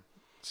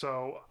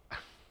 So this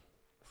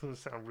is gonna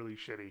sound really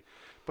shitty,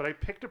 but I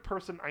picked a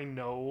person I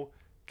know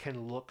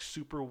can look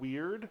super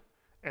weird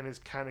and is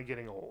kind of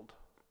getting old.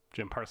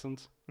 Jim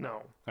Parsons?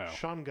 No,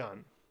 Sean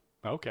Gunn.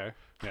 Okay,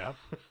 yeah.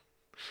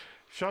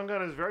 Sean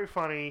Gunn is very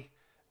funny.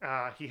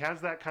 He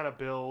has that kind of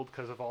build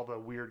because of all the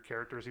weird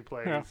characters he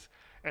plays,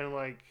 and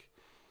like.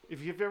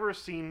 If you've ever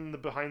seen the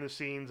behind the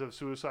scenes of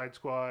Suicide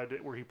Squad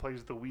where he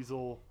plays the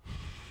Weasel,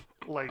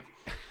 like...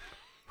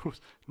 Who's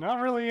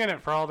not really in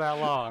it for all that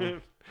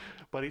long.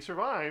 But he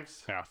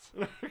survives. Yes.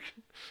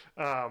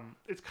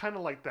 It's kind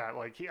of like that.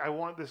 Like, I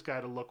want this guy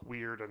to look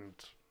weird, and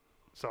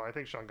so I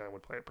think Sean Gunn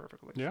would play it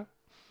perfectly. Yeah.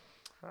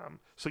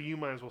 So you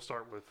might as well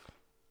start with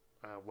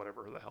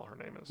whatever the hell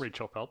her name is.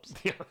 Rachel Phelps.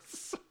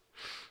 Yes.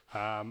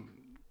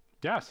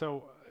 Yeah,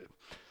 so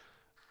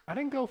I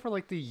didn't go for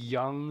like the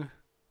young...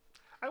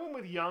 I went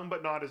with young,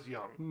 but not as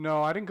young.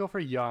 No, I didn't go for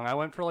young. I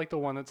went for like the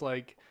one that's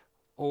like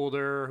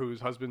older, whose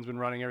husband's been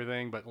running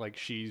everything, but like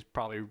she's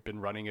probably been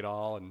running it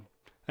all. And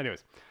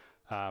anyways,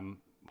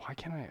 why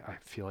can't I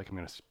feel like I'm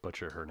going to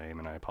butcher her name,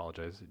 and I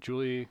apologize.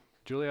 Julia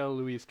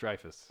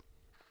Louis-Dreyfus.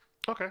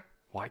 Okay.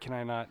 Why can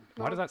I not?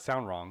 Why does that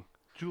sound wrong?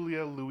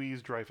 Julia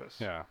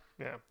Louis-Dreyfus. Yeah.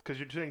 Yeah, because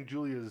you're saying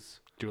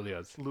Julia's.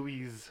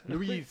 Louise.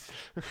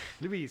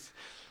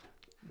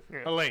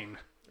 Yeah. Elaine.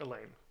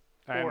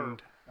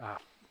 And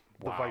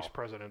the wow. vice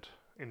president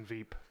in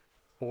Veep.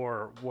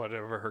 Or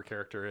whatever her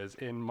character is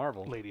in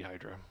Marvel. Lady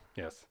Hydra.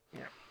 Yes.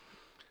 Yeah.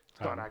 It's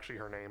not actually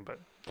her name, but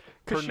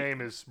her name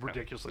is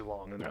ridiculously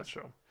long in that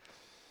show.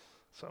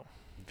 So.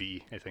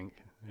 V, I think.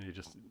 You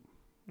just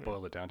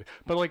boil it down to.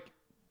 But like,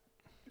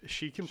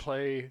 she can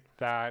play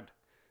that.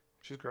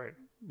 She's great.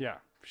 Yeah.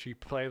 She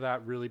play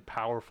that really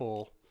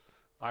powerful,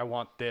 I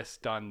want this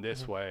done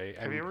this way.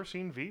 Have you ever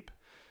seen Veep?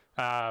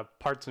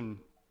 Parts and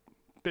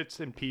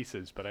bits and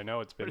pieces, but I know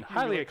it's been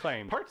highly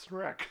acclaimed. Parks and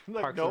Rec.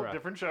 Like, Parks no, and Rec.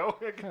 different show.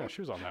 Yeah,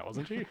 she was on that,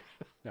 wasn't she?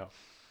 No.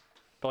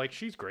 But like,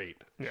 she's great.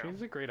 Yeah.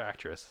 She's a great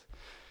actress.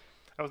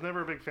 I was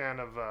never a big fan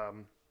of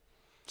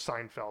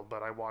Seinfeld,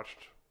 but I watched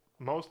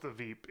most of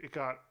Veep. It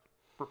got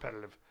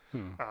repetitive.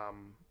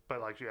 But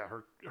like, yeah,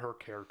 her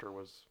character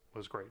was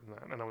great in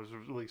that, and I was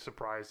really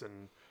surprised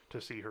to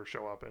see her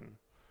show up in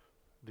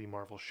the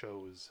Marvel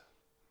shows.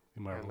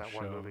 That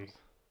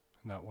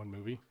one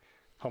movie.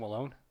 Home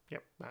Alone?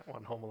 Yep, that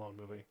one, Home Alone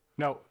movie.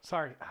 No,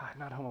 sorry,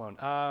 not Home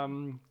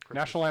Alone.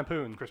 National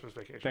Lampoon. Christmas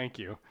Vacation. Thank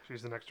you.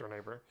 She's the next door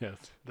neighbor. Yes.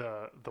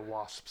 The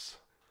wasps,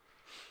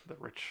 the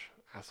rich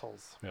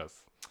assholes.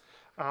 Yes.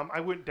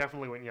 I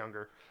definitely went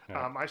younger.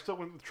 Yeah. I still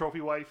went with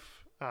Trophy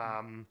Wife,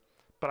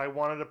 but I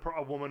wanted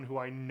a woman who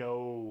I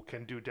know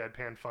can do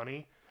deadpan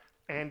funny,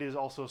 and is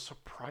also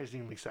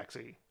surprisingly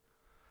sexy.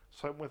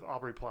 So I went with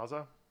Aubrey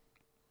Plaza.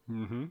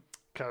 Mm-hmm.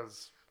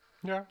 Because...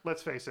 Yeah.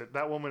 Let's face it,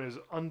 that woman is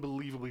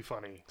unbelievably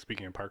funny.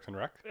 Speaking of Parks and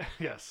Rec.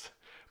 Yes.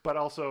 But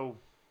also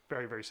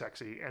very, very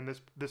sexy. And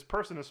this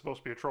person is supposed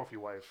to be a trophy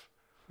wife.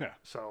 Yeah.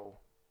 So,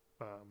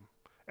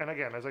 and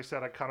again, as I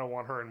said, I kind of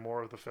want her in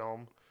more of the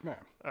film. Yeah.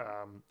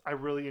 I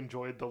really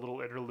enjoyed the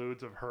little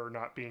interludes of her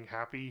not being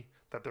happy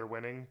that they're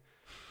winning.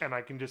 And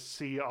I can just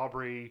see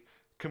Aubrey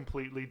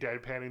completely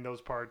deadpanning those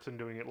parts and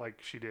doing it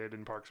like she did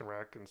in Parks and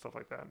Rec and stuff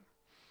like that.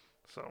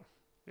 So,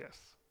 yes.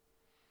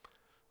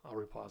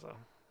 Aubrey Plaza.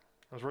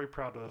 I was very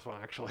proud of this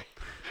one, actually.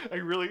 I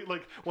really,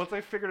 like, once I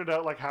figured it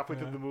out, like, halfway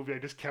through the movie, I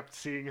just kept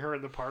seeing her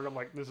in the part. I'm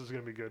like, this is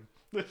going to be good.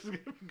 This is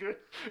going to be good.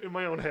 In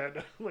my own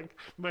head. Like,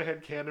 my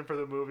head canon for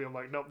the movie, I'm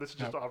like, nope, this is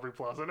just Aubrey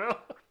Plaza now.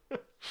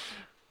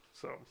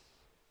 So,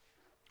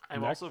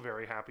 I'm also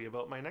very happy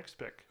about my next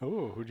pick.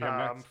 Ooh, who'd you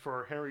have next?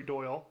 For Harry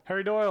Doyle.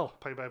 Harry Doyle.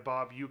 Played by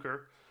Bob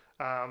Uecker.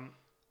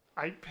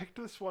 I picked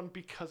this one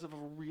because of a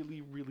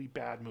really, really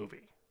bad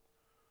movie.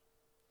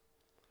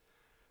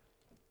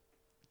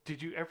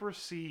 Did you ever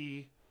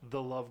see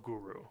The Love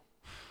Guru?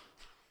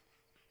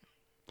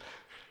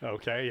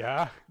 Okay,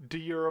 yeah. Do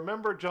you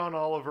remember John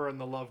Oliver in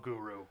The Love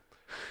Guru?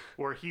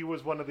 Where he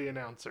was one of the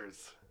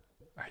announcers.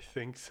 I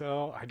think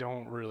so. I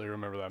don't really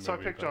remember that movie. So I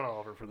picked John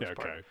Oliver for this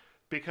part.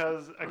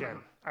 Because again,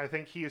 I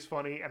think he is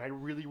funny, and I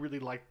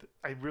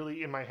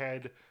really in my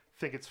head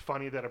think it's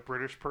funny that a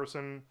British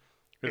person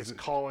is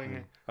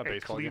calling a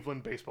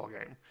Cleveland baseball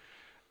game.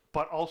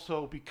 But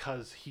also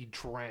because he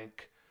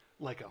drank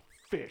like a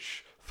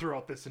fish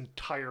throughout this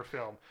entire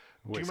film.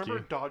 Whiskey. Do you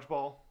remember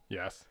Dodgeball?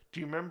 Yes. Do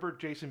you remember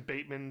Jason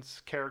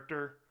Bateman's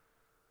character,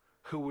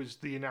 who was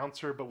the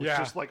announcer but was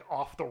just like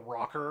off the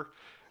rocker?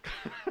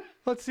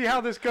 Let's see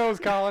how this goes,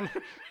 Colin.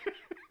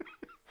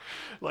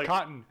 Like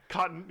Cotton.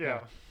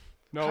 Yeah.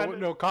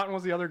 No, Cotton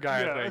was the other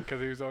guy, I think,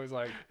 because he was always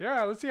like,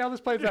 yeah, let's see how this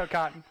plays out,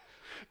 Cotton.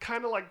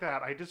 Kind of like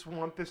that. I just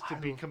want this to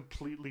be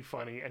completely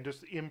funny and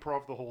just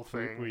improv the whole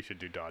thing. We should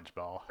do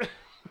Dodgeball.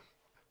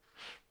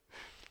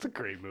 It's a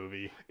great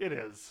movie. It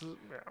is.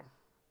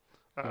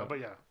 Yeah. But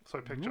yeah, so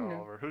I picked John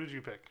Oliver. Who did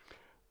you pick?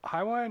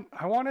 I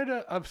wanted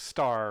a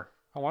star.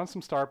 I wanted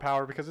some star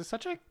power because it's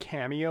such a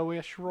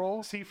cameo-ish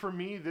role. See, for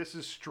me, this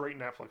is straight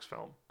Netflix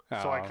film.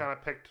 So I kind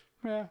of picked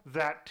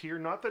that tier.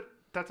 Not that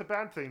that's a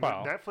bad thing,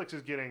 but Netflix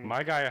is getting...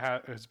 My guy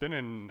has been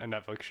in a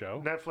Netflix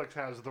show. Netflix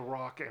has The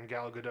Rock and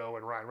Gal Gadot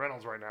and Ryan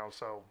Reynolds right now,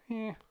 so...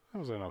 Yeah, that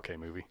was an okay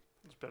movie.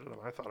 It's better than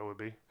I thought it would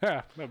be.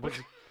 Yeah, but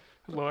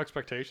low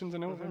expectations,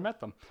 and it met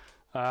them.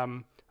 I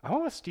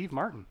went with Steve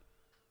Martin.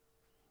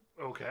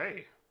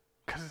 Okay.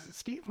 Because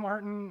Steve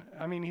Martin,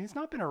 I mean, he's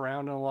not been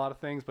around in a lot of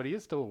things, but he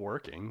is still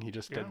working. He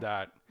just did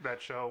that.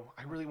 That show.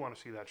 I really want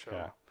to see that show.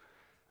 Yeah.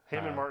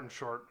 Him and Martin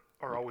Short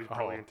are always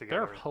brilliant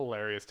together. They're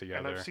hilarious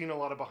together. And I've seen a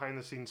lot of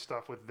behind-the-scenes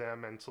stuff with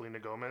them and Selena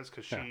Gomez,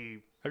 because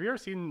she... Have you ever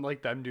seen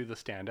like them do the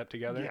stand-up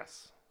together?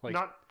 Yes. Like,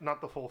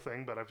 not the full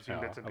thing, but I've seen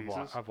bits and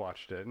pieces. I've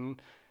watched it.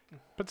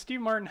 But Steve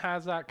Martin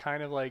has that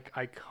kind of like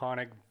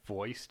iconic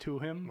voice to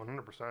him.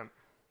 100%.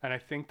 And I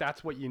think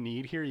that's what you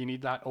need here. You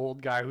need that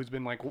old guy who's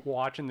been like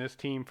watching this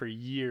team for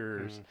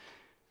years.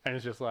 And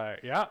it's just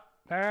like,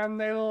 and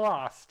they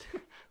lost.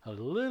 A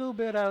little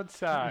bit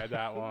outside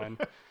that one.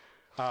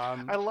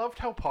 I loved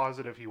how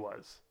positive he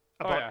was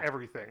about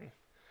everything.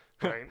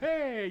 Right?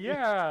 Hey,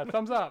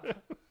 thumbs up.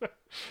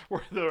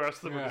 Where the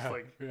rest of them are just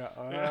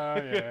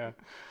like...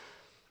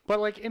 But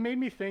like, it made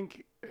me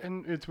think,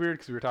 and it's weird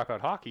because we were talking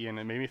about hockey, and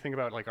it made me think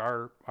about like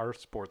our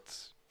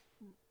sports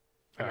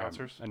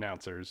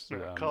announcers,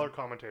 color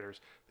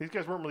commentators. These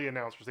guys weren't really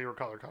announcers; they were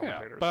color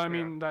commentators. But I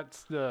mean,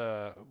 that's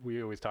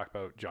we always talk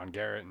about John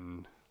Garrett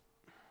and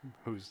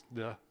who's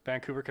the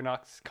Vancouver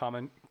Canucks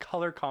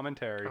color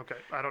commentary. Okay,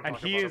 I don't. And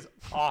he is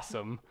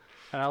awesome,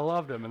 and I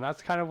loved him, and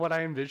that's kind of what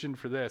I envisioned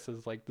for this.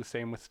 Is like the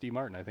same with Steve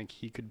Martin. I think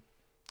he could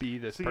be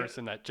this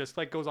person that just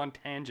like goes on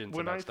tangents.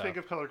 When I think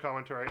of color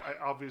commentary, I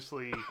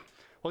obviously.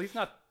 Well, he's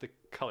not the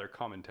color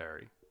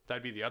commentary.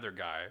 That'd be the other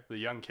guy, the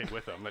young kid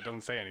with him that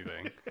doesn't say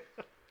anything,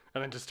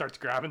 and then just starts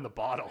grabbing the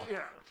bottle.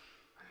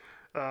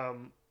 Yeah.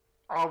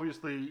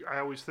 Obviously, I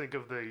always think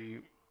of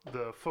the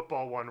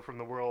football one from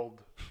the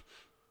World.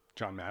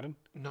 John Madden?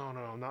 No,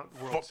 not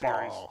World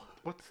Series.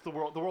 What's the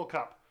World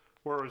Cup?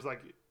 Where it was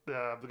like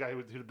the guy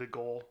who did the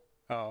goal.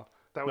 Oh,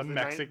 that was the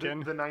Mexican.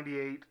 The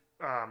 '98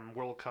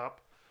 World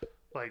Cup.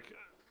 Like,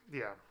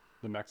 yeah.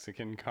 The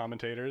Mexican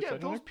commentators. Yeah,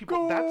 those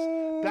people.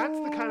 That's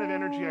the kind of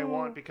energy I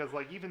want, because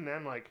like even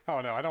then, like. Oh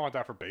no, I don't want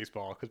that for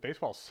baseball, because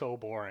baseball's so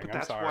boring. But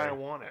that's why I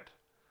want it,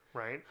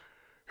 right?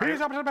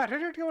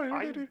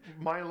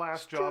 My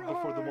last job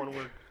before the one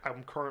where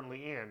I'm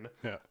currently in,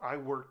 I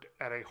worked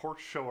at a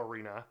horse show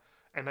arena,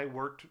 and I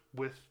worked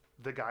with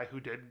the guy who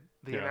did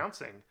the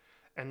announcing.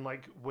 And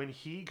like when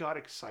he got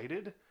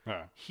excited,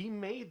 he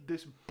made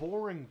this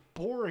boring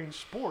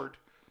sport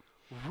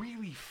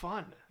really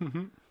fun,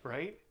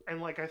 right?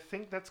 And like I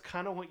think that's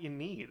kind of what you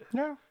need,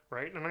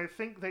 right? And I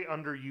think they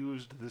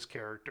underused this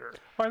character.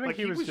 Well, I think like,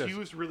 he was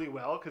used really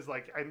well, because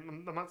like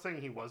I'm not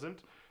saying he wasn't,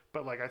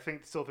 but like I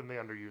still think they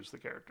underused the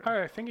character.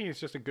 I think he's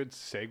just a good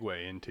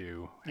segue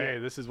into, hey,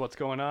 this is what's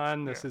going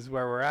on, this is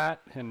where we're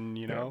at, and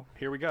you know,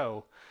 here we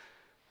go.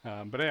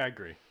 But I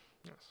agree.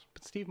 Yes.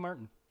 But Steve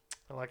Martin,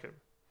 I like it.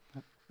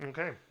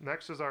 Okay,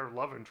 next is our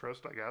love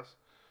interest, I guess.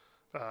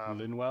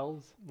 Lynn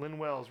Wells,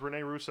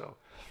 Renee Russo.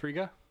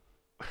 Frigga.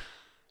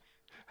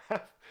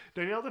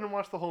 Danielle didn't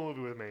watch the whole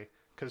movie with me,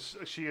 because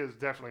she is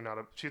definitely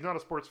she's not a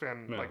sports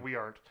fan like we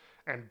aren't,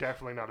 and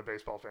definitely not a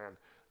baseball fan.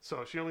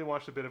 So she only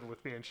watched a bit of it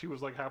with me, and she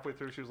was like halfway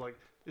through, she was like,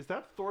 "Is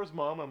that Thor's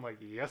mom?" I'm like,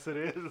 "Yes, it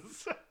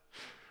is."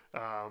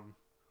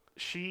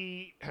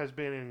 She has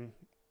been in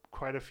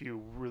quite a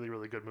few really,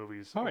 really good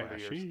movies over the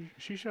years.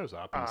 She shows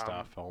up and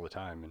stuff all the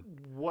time. And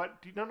what?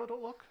 No,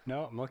 don't look.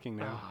 No, I'm looking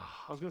now.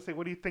 I was gonna say,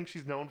 what do you think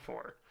she's known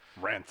for?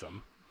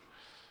 Ransom.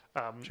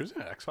 She was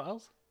in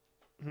X-Files?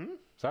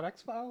 Is that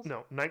X-Files?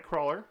 No,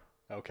 Nightcrawler.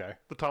 Okay.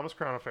 The Thomas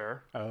Crown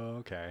Affair. Oh,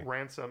 okay.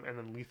 Ransom, and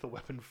then Lethal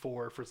Weapon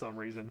 4 for some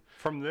reason.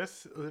 From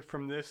this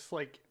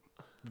like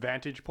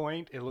vantage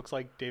point, it looks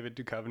like David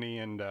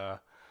Duchovny and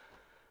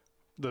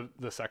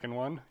the second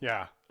one.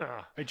 Yeah.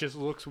 It just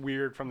looks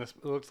weird from this.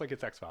 It looks like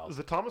it's X-Files.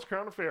 The Thomas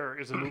Crown Affair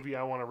is a movie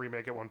I want to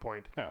remake at one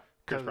point. Yeah.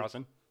 Pierce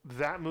Brosnan.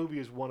 That movie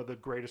is one of the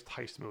greatest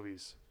heist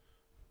movies.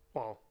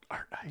 Well,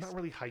 art heist. Not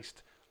really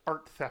heist.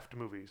 art theft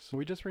movies.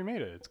 We just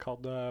remade it. It's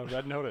called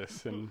Red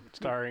Notice and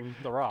starring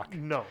The Rock.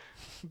 No,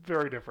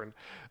 very different.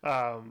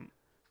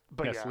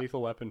 But yes, yeah.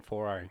 Lethal Weapon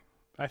 4.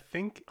 I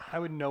think I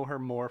would know her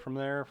more from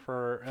there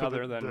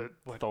other than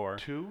Thor.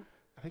 2?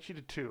 I think she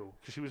did 2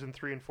 because she was in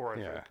 3 and 4. I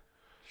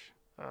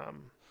think.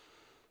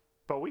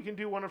 But we can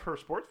do one of her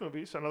sports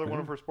movies. Another one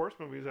of her sports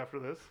movies after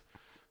this.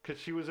 Because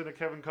she was in a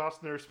Kevin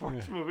Costner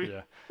sports movie.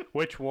 Yeah.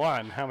 Which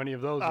one? How many of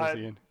those was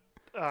he in?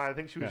 I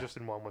think she was just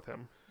in one with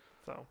him.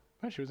 So.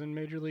 Oh, she was in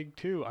Major League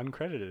 2,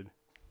 uncredited.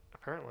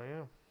 Apparently,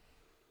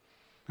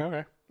 yeah.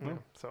 Okay. Yeah.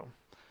 So.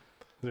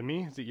 Is it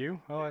me? Is it you?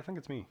 Oh, I think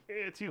it's me.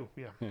 It's you.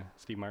 Yeah. Yeah.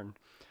 Steve Martin.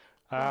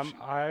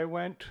 I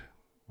went.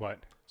 What?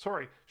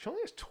 Sorry, she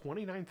only has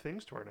 29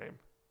 things to her name.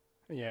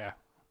 Yeah.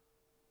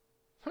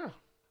 Huh.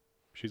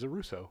 She's a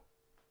Russo.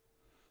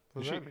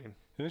 What does that mean?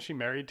 Isn't she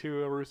married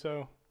to a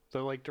Russo?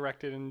 So, like,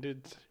 directed and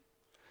did...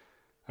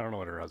 I don't know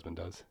what her husband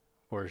does.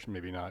 Or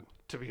maybe not.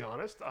 To be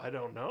honest, I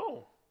don't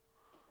know.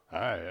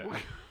 It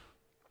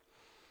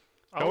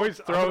always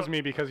throws me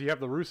because you have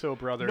the Russo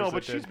brothers. No,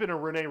 but she's been a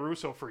Rene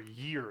Russo for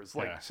years.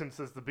 Since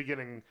the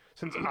beginning.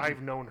 Since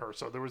I've known her.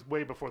 So there was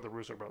way before the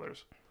Russo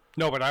brothers.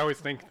 No, but I always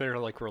think they're,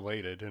 like,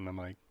 related. And I'm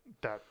like...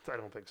 That, I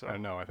don't think so. I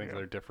don't know. I think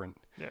they're different.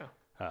 Yeah.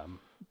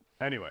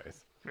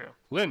 Anyways. Yeah.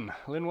 Lynn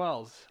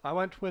Wells. I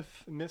went with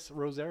Miss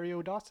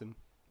Rosario Dawson.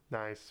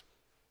 Nice.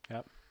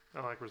 Yep.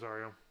 I like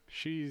Rosario.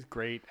 She's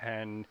great,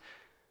 and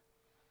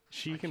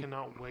I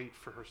cannot wait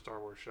for her Star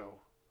Wars show.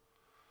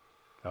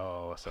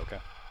 Oh, Ahsoka.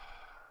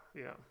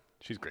 Yeah.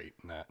 She's great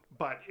in that.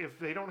 But if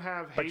they don't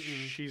have Hayden...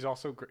 she's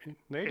also great.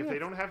 If they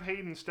don't have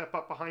Hayden step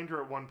up behind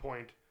her at one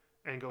point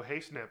and go, "Hey,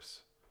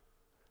 Snips,"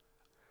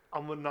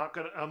 I'm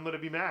gonna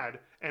be mad.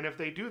 And if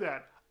they do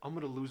that, I'm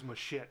gonna lose my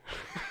shit.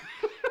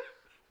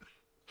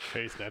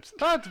 Hey, Snips.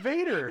 Oh, it's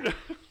Vader.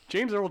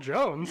 James Earl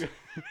Jones.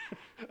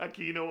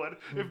 Okay, you know what?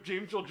 If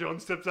James Earl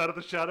Jones steps out of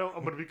the shadow,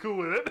 I'm gonna be cool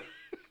with it.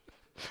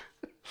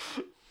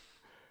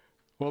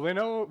 Well,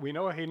 we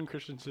know Hayden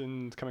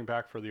Christensen's coming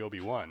back for the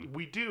Obi-Wan.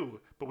 We do,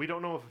 but we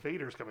don't know if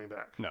Vader's coming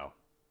back. No.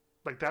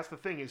 Like, that's the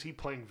thing. Is he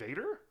playing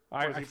Vader?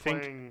 I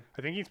think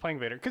he's playing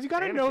Vader. Because you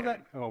got to know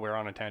that... Oh, we're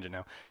on a tangent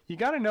now. You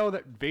got to know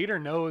that Vader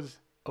knows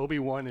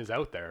Obi-Wan is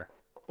out there.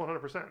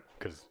 100%.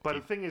 But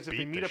the thing is, if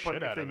they meet up on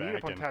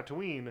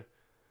Tatooine,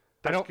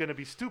 that's going to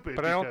be stupid.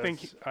 But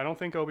I don't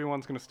think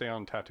Obi-Wan's going to stay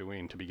on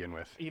Tatooine to begin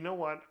with. You know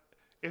what?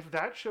 If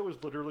that show is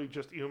literally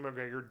just Ewan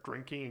McGregor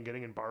drinking and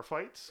getting in bar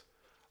fights,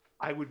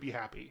 I would be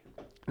happy.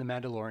 The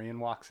Mandalorian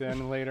walks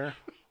in later.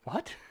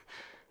 What?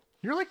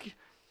 You're like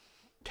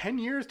 10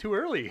 years too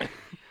early.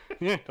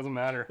 Yeah, doesn't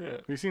matter. Yeah.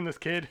 Have you seen this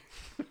kid?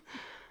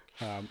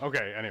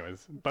 Okay,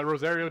 anyways. But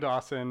Rosario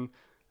Dawson,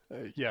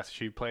 yes,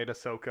 she played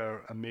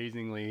Ahsoka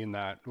amazingly in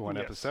that one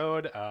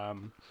episode.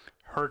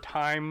 Her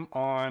time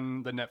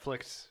on the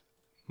Netflix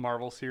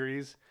Marvel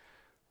series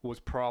was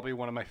probably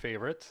one of my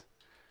favorites.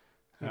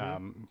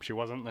 She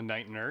wasn't the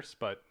night nurse,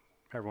 but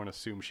everyone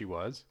assumed she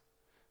was.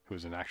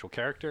 Who's an actual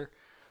character,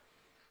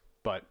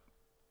 but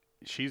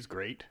she's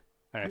great,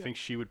 and I think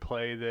she would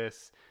play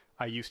this.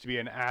 I used to be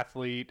an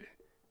athlete,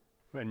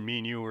 and me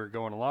and you were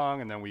going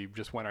along, and then we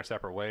just went our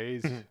separate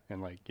ways,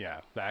 and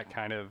that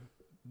kind of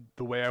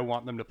the way I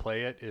want them to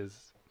play it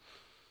is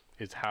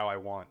how I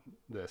want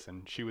this,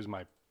 and she was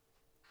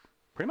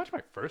pretty much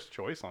my first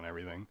choice on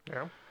everything.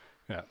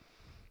 Yeah.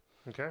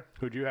 Okay.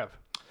 Who'd you have?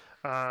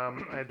 I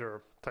had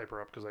to type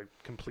her up because I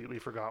completely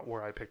forgot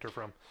where I picked her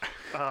from.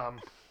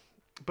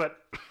 But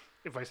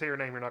if I say her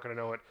name, you're not going to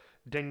know it.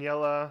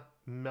 Daniela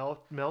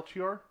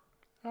Melchior?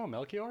 Oh,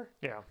 Melchior?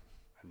 Yeah.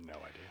 I have no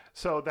idea.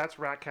 So that's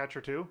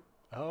Ratcatcher 2.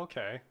 Oh,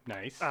 okay.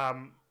 Nice.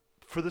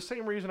 For the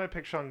same reason I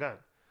picked Sean Gunn.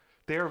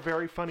 They are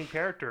very funny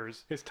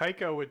characters. Is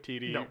Taika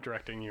Waititi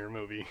directing your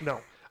movie?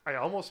 No. I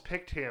almost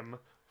picked him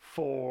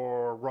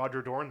for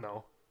Roger Dorn,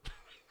 though.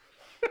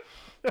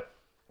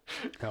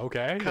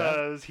 Okay.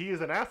 Because he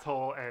is an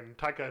asshole, and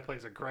Taika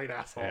plays a great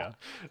asshole.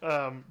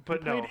 Yeah.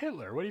 But he played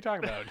Hitler. What are you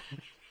talking about?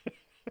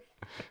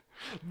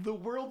 The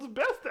world's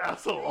best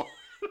asshole.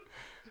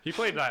 He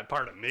played that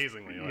part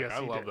amazingly. Yes, I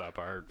love that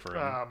part for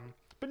him.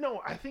 But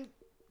no, I think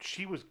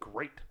she was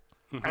great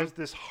as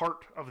this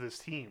heart of this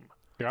team.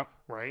 Yeah.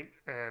 Right?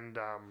 And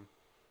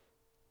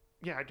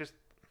I just...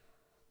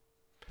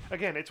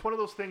 Again, it's one of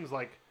those things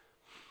like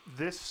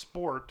this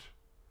sport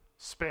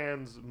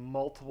spans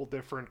multiple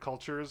different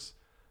cultures.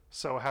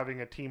 So having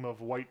a team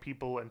of white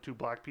people and 2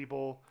 black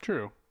people...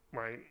 True.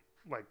 Right?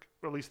 Like,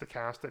 at least the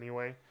cast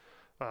anyway.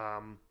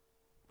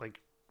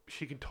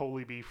 She could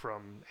totally be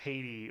from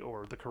Haiti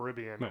or the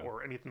Caribbean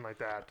or anything like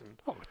that. And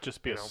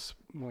just be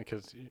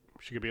because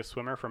she could be a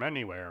swimmer from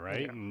anywhere,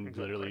 right? Yeah, and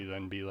exactly. literally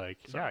then be like,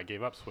 I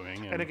gave up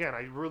swimming. And again,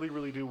 I really,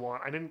 really do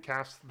want... I didn't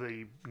cast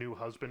the new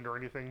husband or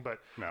anything, but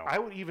no. I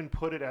would even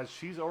put it as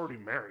she's already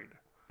married.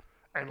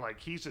 And,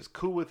 he's just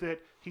cool with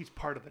it. He's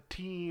part of the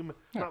team.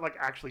 Yeah. Not,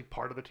 actually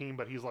part of the team,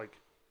 but he's,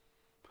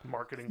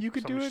 marketing. You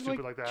could do it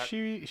like that.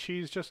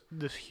 She's just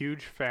this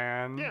huge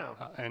fan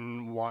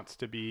and wants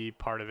to be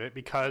part of it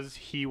because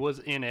he was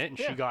in it and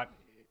she got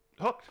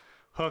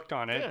hooked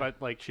on it,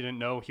 but she didn't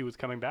know he was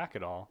coming back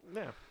at all.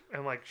 Yeah.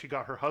 And like she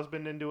got her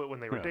husband into it when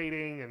they were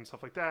dating and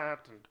stuff like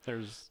that. And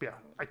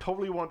I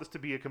totally want this to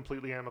be a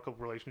completely amicable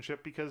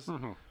relationship because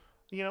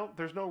you know,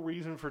 there's no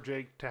reason for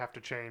Jake to have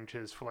to change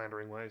his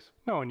philandering ways.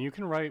 No, and you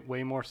can write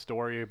way more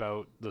story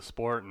about the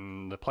sport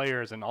and the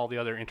players and all the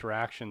other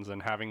interactions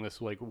and having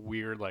this like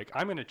weird like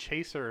I'm gonna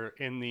chase her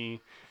in the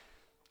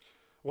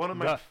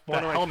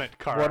helmet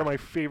car. One of my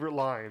favorite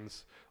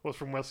lines was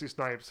from Wesley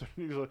Snipes.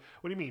 He was like,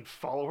 "What do you mean,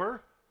 follow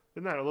her?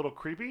 Isn't that a little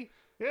creepy?"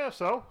 Yeah,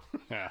 so.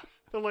 Yeah.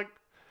 I'm like,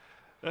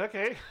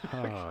 okay.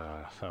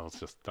 That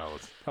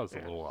was a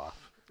little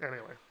off.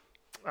 Anyway,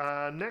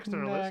 next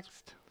on our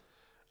list.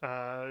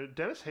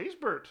 Dennis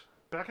Haysbert,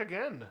 back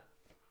again.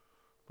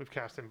 We've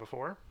cast him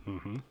before.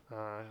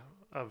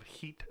 Of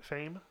Heat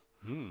fame.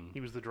 He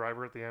was the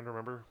driver at the end,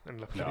 remember?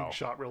 And getting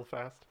shot real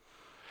fast.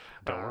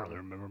 Don't really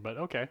remember, but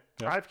okay.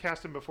 Yep. I've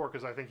cast him before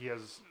because I think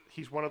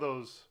he's one of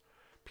those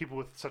people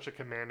with such a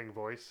commanding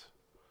voice.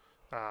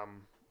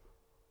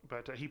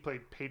 But he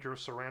played Pedro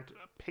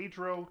Serrano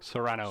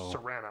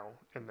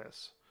in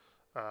this.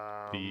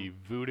 The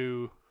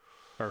voodoo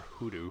or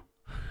hoodoo.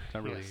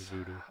 Not really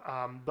voodoo.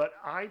 But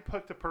I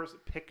picked a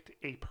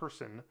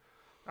person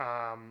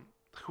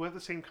who had the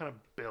same kind of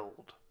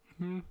build.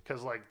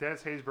 Because like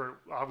Dennis Haysbert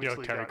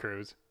obviously Terry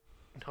Crews.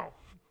 No.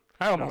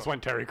 I almost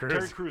went Terry Crews.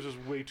 Terry Crews is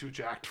way too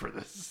jacked for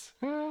this.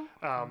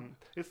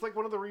 It's like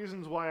one of the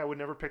reasons why I would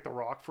never pick The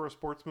Rock for a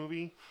sports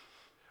movie.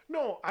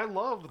 No, I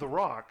love The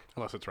Rock.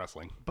 Unless it's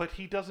wrestling. But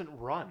he doesn't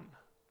run.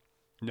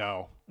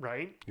 No.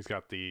 Right? He's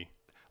got the...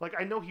 Like,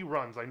 I know he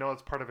runs. I know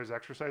it's part of his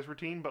exercise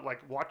routine. But,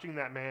 like, watching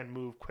that man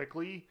move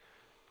quickly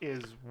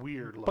is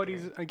weird looking. But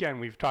he's,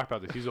 again, we've talked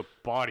about this. He's a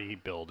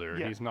bodybuilder.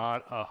 Yeah. He's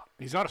not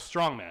a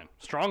strong man.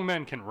 Strong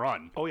men can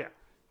run. Oh, yeah.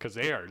 Because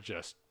they are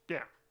just...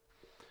 Yeah.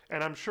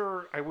 And I'm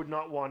sure I would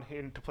not want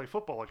him to play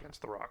football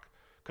against The Rock.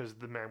 Because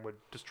the man would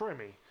destroy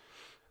me.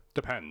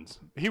 Depends.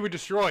 He would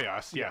destroy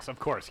us, yes, of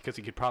course, because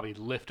he could probably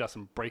lift us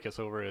and break us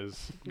over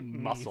his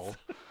muscle.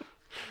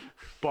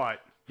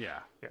 But, yeah.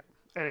 Yeah.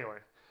 Anyway,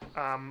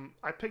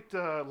 I picked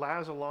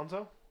Laz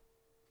Alonso,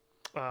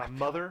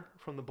 Mother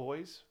from The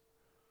Boys.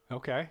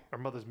 Okay. Or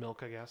Mother's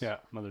Milk, I guess. Yeah,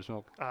 Mother's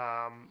Milk.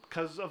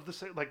 Because of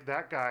like,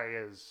 that guy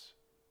is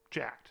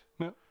jacked.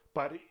 Yeah.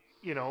 But,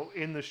 you know,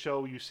 in the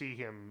show, you see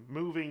him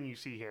moving, you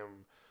see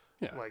him,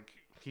 like,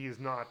 he is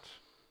not...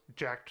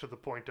 jacked to the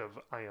point of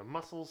I am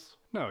muscles.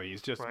 No,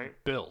 he's just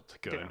built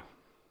good. Yeah.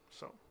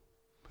 So,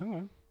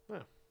 yeah.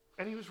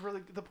 And he was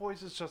really The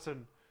Boys is just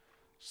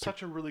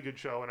such a really good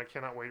show, and I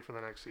cannot wait for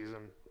the next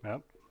season.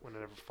 Yep. When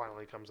it ever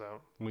finally comes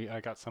out. I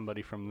got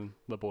somebody from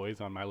The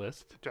Boys on my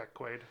list. Jack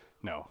Quaid.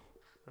 No,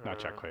 not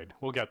Jack Quaid.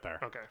 We'll get there.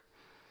 Okay.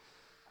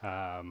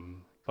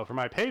 But for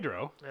my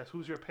Pedro. Yes.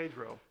 Who's your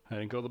Pedro? I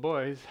didn't go The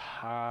Boys.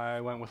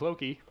 I went with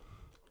Loki.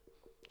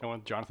 I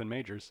went with Jonathan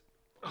Majors.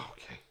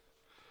 Okay.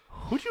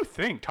 Who'd you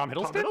think? Tom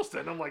Hiddleston? Tom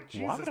Hiddleston. I'm like,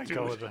 Jesus, why would I dude.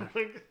 go with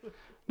that?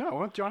 No, I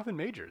went Jonathan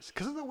Majors.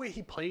 Because of the way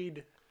he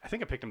played. I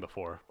think I picked him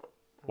before.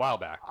 A while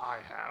back.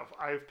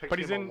 I've picked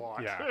him a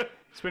lot. Yeah.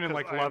 He's been in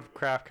like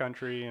Lovecraft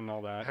Country and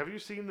all that. Have you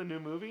seen the new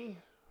movie?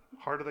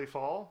 Harder They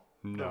Fall?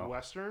 No. The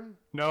Western?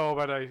 No,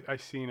 but I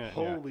seen it.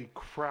 Holy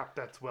crap,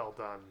 that's well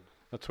done.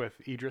 That's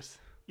with Idris?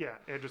 Yeah,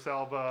 Idris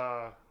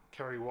Elba,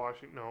 Kerry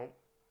Washington. No.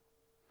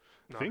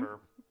 Not her.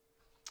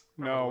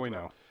 No, we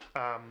know.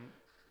 But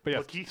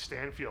yes. Lakeith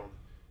Stanfield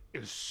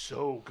is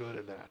so good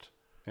in that.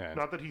 Yeah.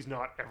 Not that he's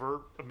not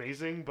ever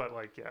amazing, but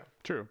like, yeah.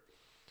 True.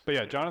 But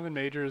yeah, Jonathan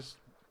Majors,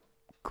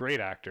 great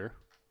actor.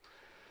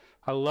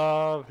 I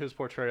love his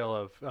portrayal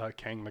of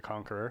Kang the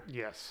Conqueror.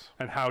 Yes.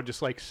 And how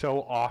just like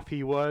so off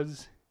he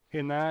was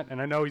in that.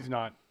 And I know he's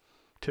not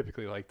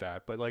typically like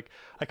that, but like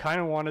I kind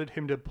of wanted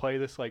him to play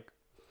this like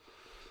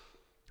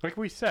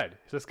we said,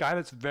 this guy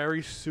that's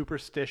very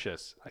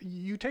superstitious.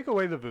 You take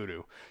away the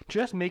voodoo.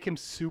 Just make him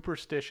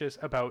superstitious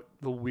about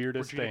the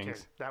weirdest Regina things.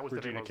 King. That was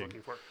Regina the name I was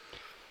looking for.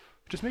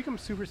 Just make him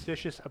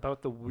superstitious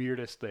about the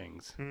weirdest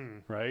things,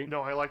 right?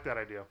 No, I like that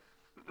idea.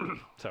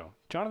 So,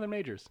 Jonathan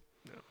Majors.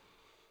 Yeah.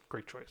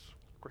 Great choice.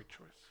 Great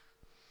choice.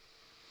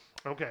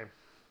 Okay.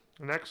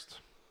 Next,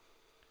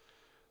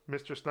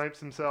 Mr. Snipes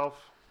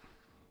himself.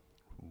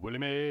 Willie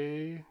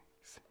Mae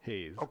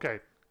Hayes. Okay,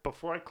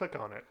 before I click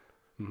on it,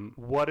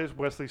 what is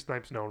Wesley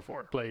Snipes known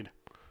for? Blade.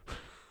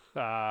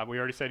 We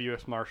already said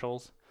U.S.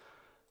 Marshals.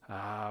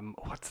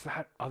 What's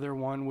that other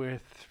one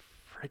with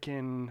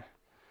freaking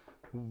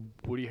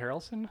Woody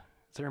Harrelson?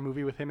 Is there a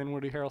movie with him and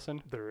Woody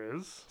Harrelson? There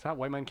is. Is that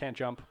White Man Can't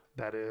Jump?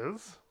 That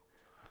is.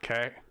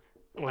 Okay.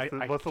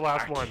 What's the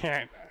last one? I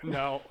can't.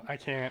 No, I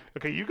can't.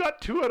 Okay, you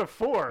got 2 out of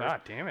 4.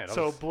 God damn it.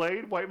 So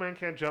Blade, White Man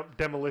Can't Jump,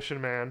 Demolition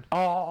Man.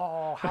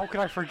 Oh, how could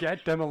I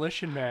forget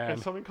Demolition Man?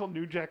 And something called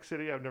New Jack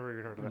City. I've never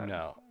even heard of that.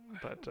 No.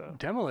 But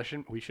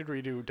Demolition. We should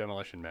redo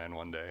Demolition Man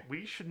one day.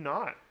 We should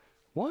not.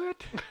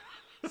 What?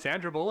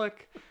 Sandra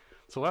Bullock?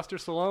 Sylvester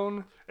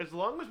Stallone? As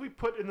long as we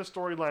put in the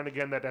storyline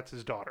again that that's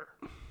his daughter.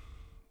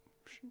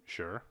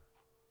 Sure.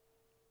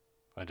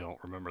 I don't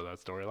remember that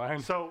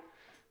storyline. So,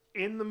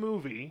 in the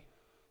movie,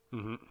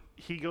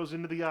 he goes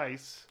into the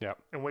ice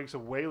and wakes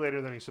up way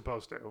later than he's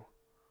supposed to.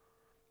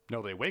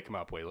 No, they wake him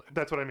up way.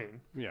 That's what I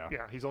mean. Yeah.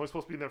 Yeah, he's only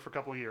supposed to be in there for a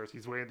couple of years.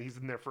 He's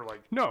in there for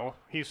like No,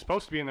 he's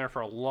supposed to be in there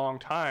for a long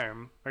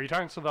time. Are you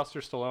talking Sylvester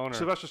Stallone? Or...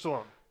 Sylvester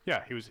Stallone.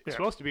 Yeah, he was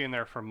supposed to be in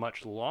there for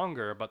much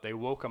longer, but they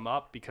woke him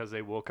up because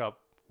they woke up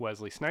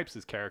Wesley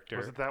Snipes' character.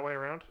 Was it that way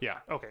around? Yeah.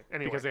 Okay.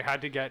 Anyway, Because they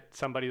had to get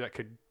somebody that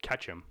could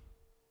catch him.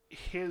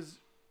 his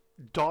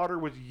daughter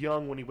was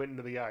young when he went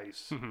into the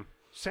ice. Mm-hmm.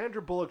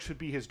 Sandra Bullock should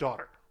be his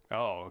daughter,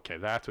 Oh, okay,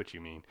 that's what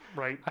you mean.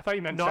 right? I thought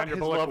you meant Not Sandra his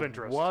Bullock love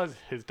interest. was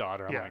his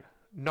daughter. I'm Yeah, like,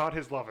 not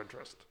his love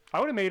interest. I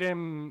would have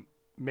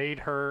made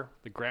her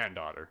the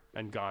granddaughter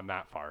and gone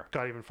that far.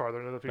 Got even farther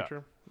into the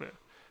future. Yeah.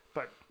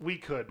 But we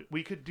could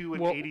do an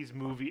Well- 80s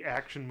movie,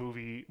 action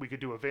movie. We could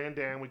do a Van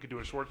Damme. We could do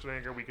a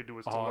Schwarzenegger. We could do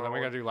a Stallone. Oh, then we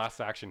gotta do Last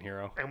Action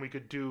Hero. And we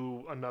could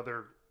do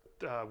another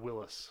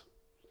Willis.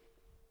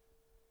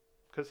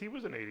 Because he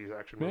was an 80s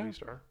action movie Yeah.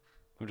 star.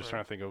 I'm just Right.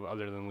 trying to think of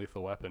other than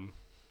Lethal Weapon.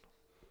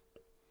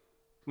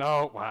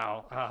 No,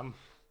 wow.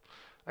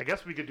 I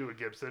guess we could do a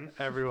Gibson.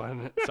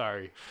 Everyone,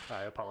 sorry,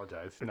 I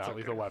apologize. Not okay.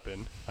 Lethal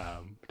Weapon. Die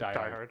Die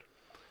Hard. Hard.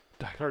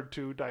 Die Hard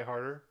 2, Die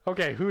Harder.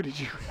 Okay, who did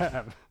you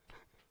have?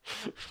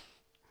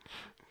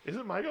 Is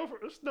it my go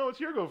first? No, it's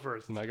your go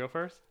first. Can I go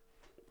first?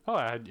 Oh,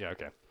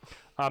 okay.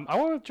 I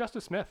went with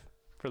Justice Smith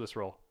for this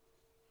role.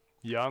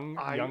 Young.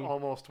 I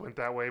almost went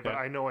that way, but Yeah.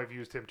 I know I've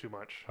used him too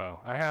much. Oh,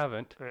 I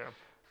haven't.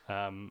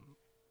 Yeah.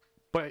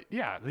 But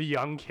yeah, the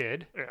young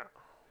kid, Yeah.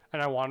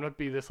 and I wanted to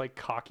be this like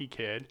cocky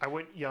kid. I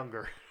went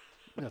younger.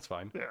 That's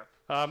fine. Yeah.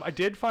 I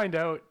did find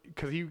out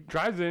because he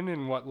drives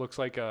in what looks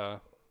like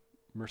a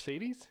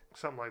Mercedes.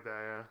 Something like that,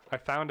 yeah. I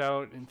found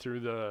out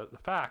through the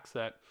facts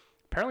that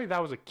apparently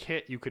that was a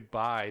kit you could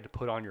buy to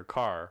put on your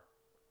car.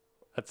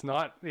 That's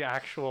not the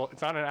actual.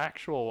 It's not an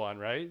actual one,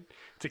 right?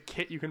 It's a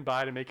kit you can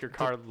buy to make your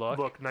car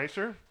look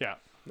nicer? Yeah.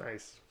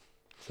 Nice.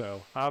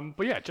 So,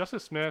 but yeah,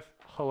 Justice Smith,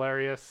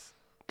 hilarious,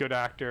 good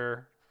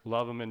actor.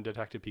 Love him in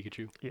Detective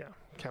Pikachu. Yeah.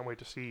 Can't wait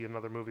to see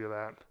another movie of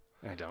that.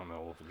 I don't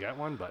know if we'll get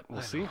one, but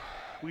we'll see.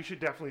 We should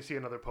definitely see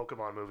another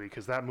Pokemon movie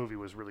because that movie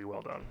was really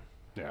well done.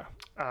 Yeah.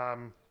 I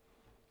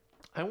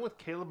went with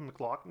Caleb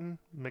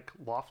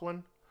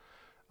McLaughlin.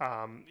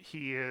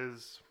 He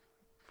is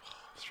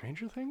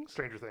Stranger Things?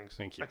 Stranger Things.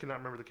 Thank you. I cannot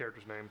remember the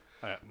character's name.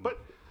 But But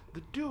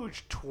the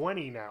dude's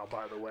 20 now,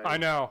 by the way. I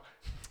know.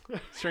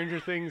 Stranger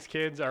Things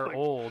kids are Like-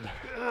 old.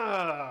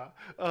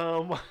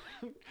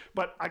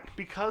 But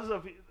because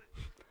of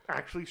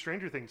actually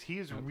Stranger Things, he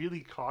is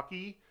really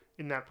cocky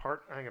in that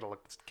part. I gotta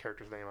look this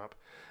character's name up.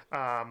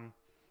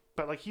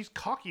 But like he's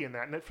cocky in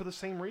that, and for the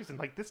same reason.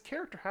 Like this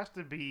character has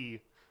to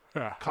be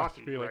Yeah,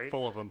 cocky, has to be like right?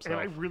 full of himself.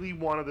 And I really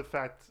wanted the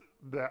fact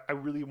that I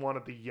really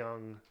wanted the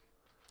young.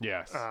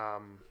 Yes. I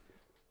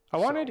So-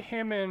 wanted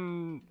him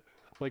and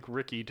like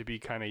Ricky to be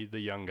kind of the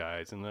young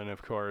guys, and then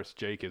of course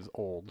Jake is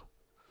old.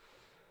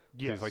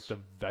 Yes. He's like the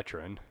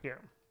veteran. Yeah.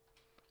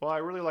 Well, I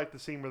really like the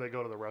scene where they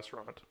go to the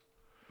restaurant.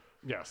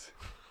 Yes.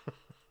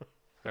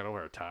 Gotta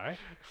wear a tie.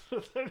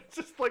 It's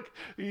just like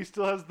he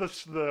still has the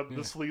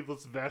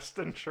sleeveless vest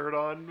and shirt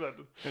on, but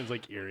It's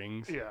like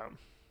earrings. yeah.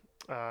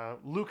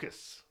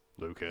 Lucas,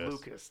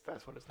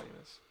 that's what his name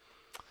is.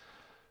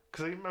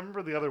 Because I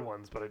remember the other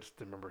ones, but I just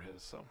didn't remember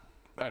his. So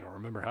I don't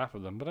remember half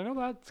of them, but I know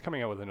that's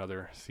coming out with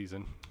another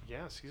season.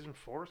 yeah, season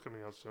 4 is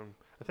coming out soon.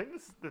 I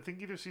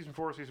think either season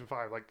 4 or season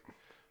 5. Like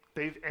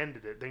they've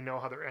ended it. They know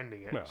how they're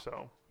ending it. Yeah.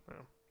 So yeah.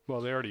 Well,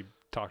 they already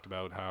talked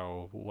about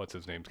how what's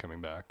his name's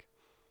coming back.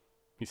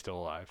 He's still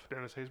alive.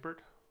 Dennis Haysbert.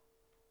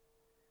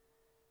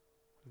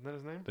 Isn't that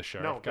his name? The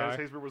sheriff No, guy?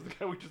 Dennis Haysbert was the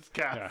guy we just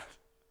cast.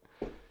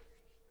 Yeah.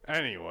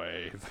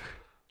 Anyways,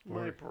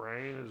 My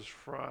brain is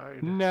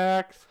fried.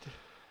 next.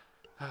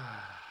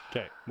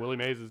 Okay, Willie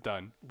Mays is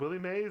done. Willie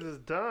Mays is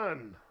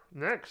done.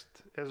 Next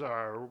is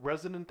our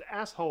resident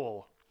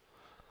asshole,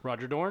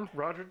 Roger Dorn.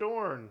 Roger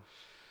Dorn,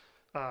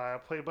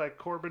 played by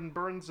Corbin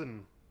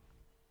Burnson.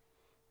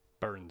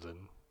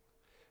 Burnson.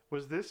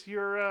 Was this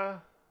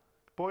your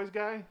boys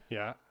guy?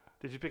 Yeah.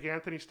 Did you pick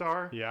Anthony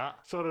Starr? Yeah.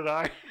 So did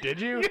I. Did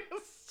you?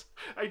 Yes.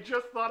 I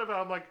just thought about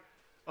it. I'm like,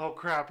 oh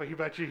crap, I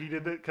bet you he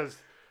did that because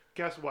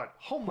guess what?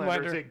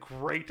 Homelander is Homelander. a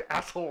great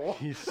asshole.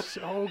 He's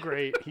so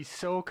great. He's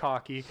so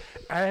cocky.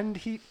 And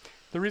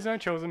the reason I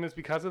chose him is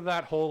because of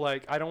that whole,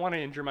 like, I don't want to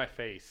injure my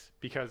face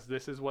because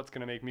this is what's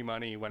going to make me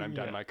money when I'm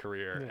done my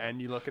career. Yeah.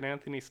 And you look at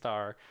Anthony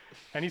Starr,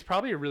 and he's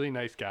probably a really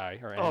nice guy,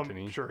 or Oh,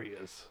 Anthony. I'm sure he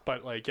is.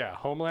 But, like, yeah,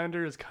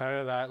 Homelander is kind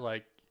of that,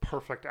 like,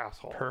 Perfect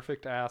asshole.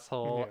 perfect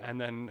asshole. Yeah. And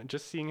then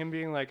just seeing him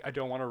being like, I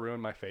don't want to ruin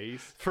my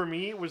face. For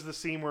me, it was the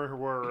scene where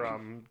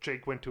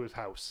Jake went to his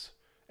house.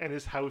 And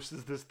his house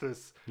is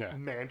this Yeah.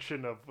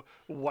 mansion of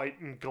white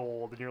and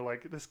gold, and you're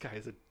like, this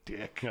guy's a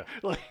dick. Yeah.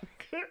 Like,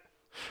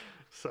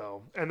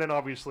 so, and then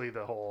obviously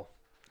the whole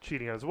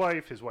cheating on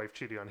his wife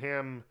cheating on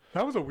him.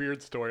 That was a weird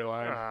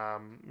storyline.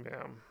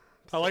 Yeah,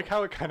 I like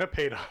how it kind of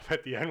paid off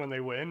at the end when they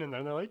win, and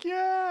then they're like,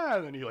 yeah,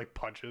 and then he like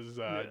punches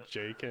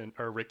Jake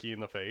or Ricky in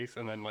the face,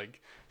 and then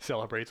like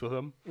celebrates with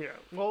him. yeah.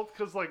 Well,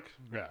 because like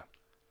Yeah,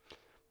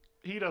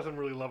 he doesn't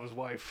really love his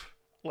wife.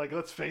 Like,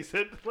 let's face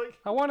it. Like,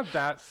 I wanted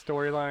that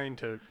storyline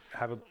to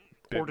have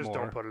bit or just more.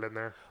 don't put it in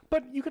there.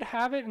 But you could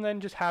have it and then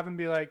just have him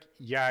be like,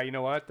 yeah, you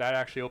know what? That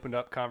actually opened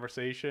up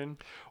conversation.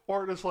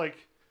 Or just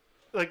like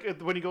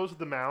when he goes to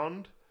the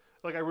mound,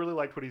 like I really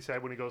liked what he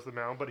said when he goes to the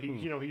mound, but he,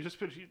 he just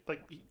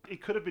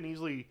it could have been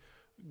easily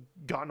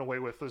gotten away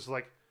with. It's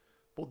like,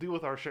 we'll deal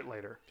with our shit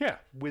later. Yeah.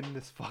 Win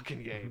this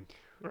fucking game,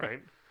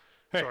 right?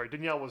 Hey. Sorry,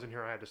 Danielle wasn't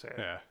here. I had to say it.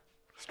 Yeah.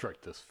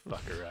 Strike this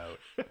fucker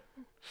out.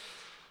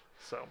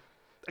 So,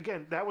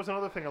 again, that was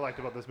another thing I liked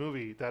about this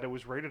movie, that it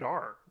was rated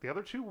R. The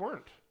other two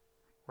weren't,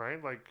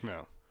 right? Like,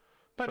 No.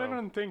 But I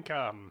don't think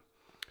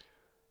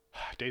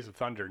Days of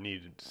Thunder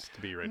needed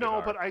to be rated R.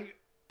 No, but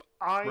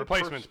I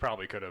Replacements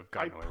probably could have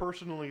I gotten away.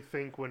 personally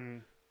think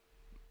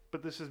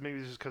but this is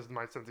just because of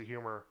my sense of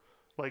humor,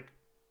 like,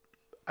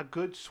 a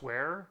good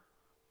swear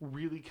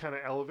really kind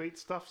of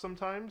elevates stuff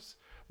sometimes.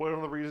 One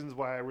of the reasons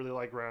why I really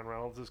like Ryan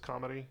Reynolds'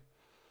 comedy,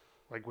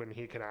 like when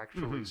he can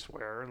actually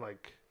swear,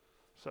 like,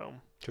 so.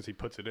 Because he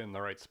puts it in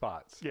the right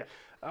spots. Yeah.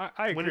 I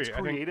agree. When it's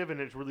creative and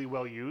it's really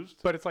well used.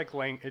 But it's like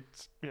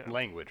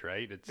language,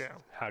 right? It's Yeah.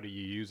 how do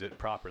you use it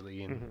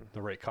properly in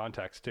the right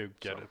context to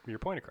get your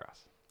point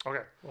across.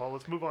 Okay, well,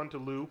 let's move on to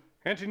Lou.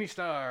 Anthony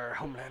Starr,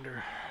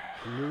 Homelander.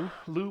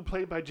 Lou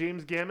played by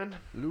James Gammon.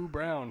 Lou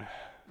Brown.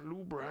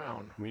 Lou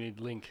Brown. We need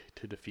Link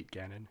to defeat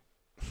Ganon.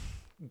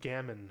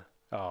 Gammon.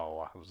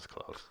 Oh, I was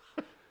close.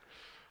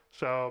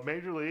 So,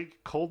 Major League,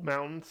 Cold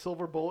Mountain,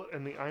 Silver Bullet,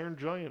 and the Iron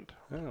Giant.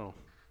 Oh.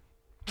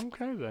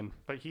 Okay, then.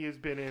 But he has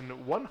been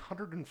in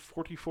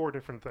 144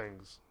 different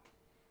things.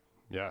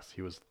 Yes,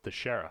 he was the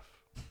sheriff.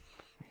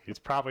 He's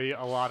probably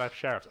a lot of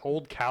sheriffs.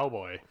 Old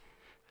cowboy.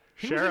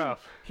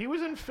 Sheriff. He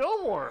was in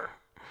Fillmore.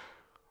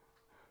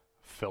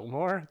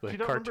 Fillmore? The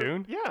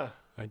cartoon? Yeah.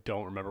 I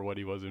don't remember what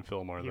he was in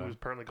Fillmore, He then. was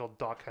apparently called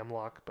Doc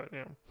Hemlock, but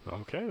yeah.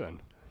 Okay,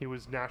 then. He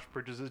was Nash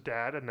Bridges'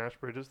 dad in Nash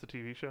Bridges, the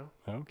TV show.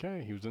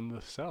 Okay, he was in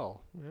The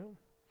Cell. Yeah.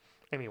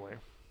 Anyway.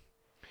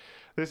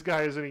 This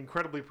guy is an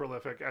incredibly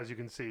prolific, as you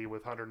can see,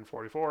 with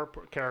 144.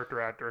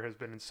 Character actor, has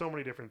been in so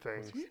many different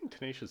things. Was he in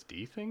Tenacious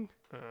D thing?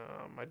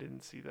 I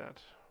didn't see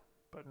that,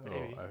 but Oh,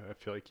 maybe. I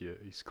feel like he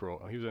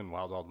scroll. He was in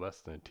Wild Wild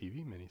West in a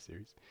TV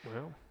miniseries.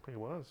 Well, he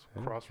was.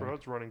 Okay.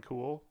 Crossroads, Running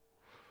Cool.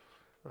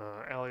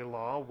 L.A.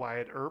 Law,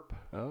 Wyatt Earp.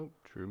 Oh,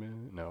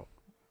 Truman. No.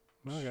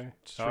 Okay.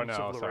 Streets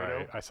of Sorry.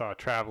 Laredo. I saw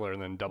Traveler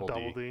and then Double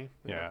D. D.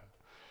 Yeah.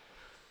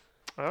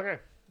 Okay.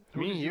 Who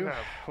Me did and you.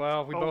 have?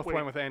 Well, we both wait.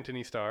 went with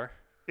Anthony Starr.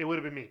 It would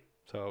have been me.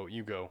 So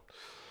you go.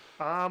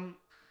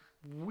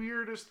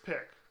 Weirdest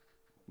pick.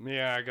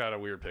 Yeah, I got a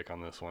weird pick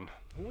on this one.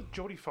 I went with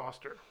Jodie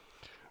Foster.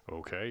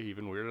 Okay,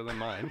 even weirder than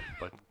mine,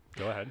 but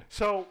go ahead.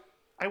 So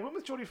I went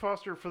with Jodie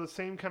Foster for the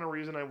same kind of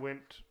reason I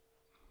went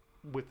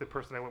with the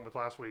person I went with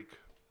last week,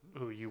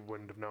 who you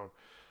wouldn't have known.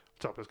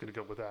 So I was going to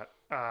go with that.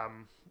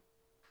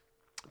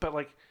 But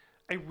like,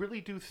 I really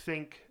do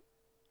think,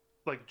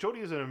 like,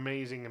 Jodie is an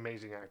amazing,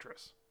 amazing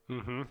actress.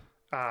 Mm-hmm.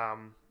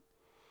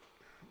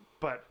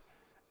 But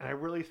I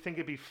really think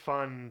it'd be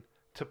fun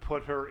to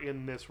put her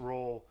in this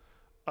role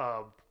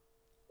of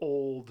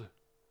old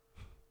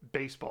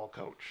baseball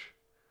coach,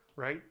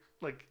 right?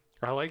 Like,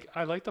 I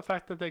like the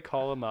fact that they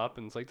call him up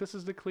and it's like, this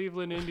is the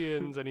Cleveland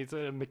Indians, and he's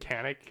at a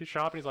mechanic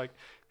shop and he's like,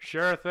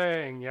 sure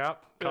thing,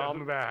 yep, call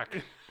me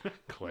back.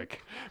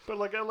 Click. but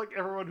like, I like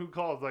everyone who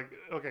calls, like,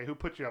 okay, who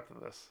put you up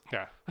to this?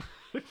 Yeah.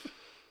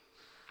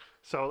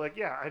 So like,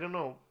 yeah, I don't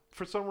know.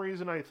 For some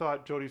reason, I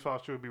thought Jodie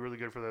Foster would be really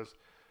good for this.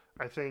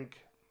 I think,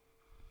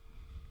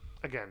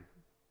 again,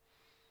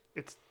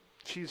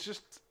 she's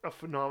just a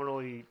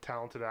phenomenally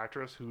talented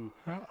actress who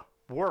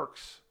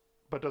works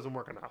but doesn't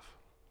work enough.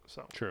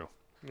 So True.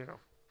 you know,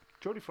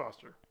 Jodie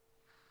Foster,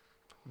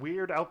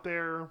 weird, out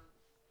there,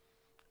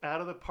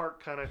 out of the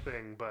park kind of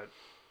thing, but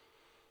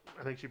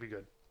I think she'd be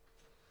good.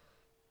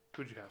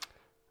 Who'd you have?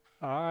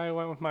 I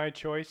went with my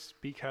choice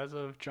because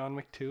of John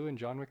Wick 2 and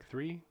John Wick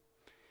 3.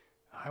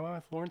 I went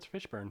with Lawrence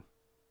Fishburne.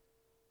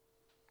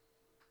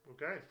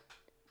 Okay.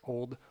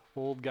 Old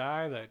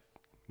guy that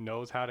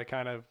knows how to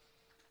kind of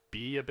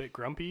be a bit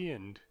grumpy,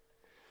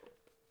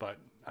 but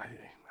I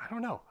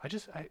don't know.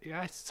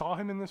 I saw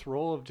him in this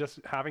role of just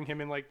having him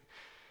in like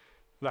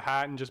the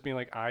hat and just being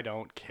like, I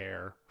don't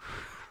care.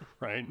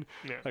 Right?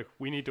 Yeah. Like,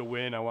 we need to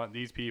win. I want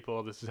these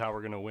people. This is how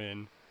we're going to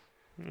win.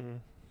 Mm-hmm.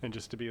 And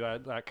just to be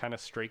that kind of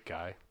straight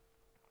guy.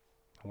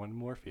 I wanted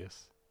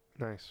Morpheus.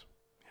 Nice.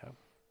 Yeah.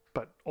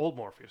 But old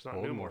Morpheus, not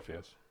Old new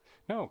Morpheus.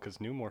 No, because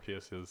new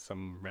Morpheus is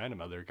some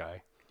random other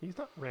guy. He's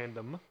not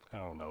random. I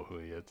don't know who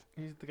he is.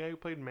 He's the guy who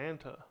played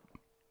Manta.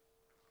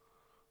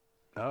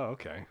 Oh,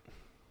 okay.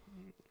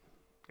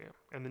 Yeah.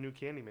 And the new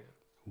Candyman.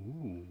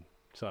 Ooh.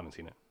 Still haven't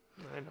seen it.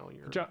 I know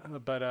you're...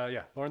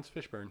 Yeah, Lawrence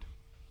Fishburne.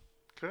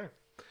 Okay.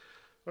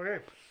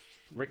 Okay.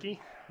 Ricky?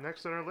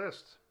 Next on our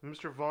list,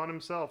 Mr. Vaughn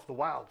himself, the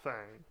Wild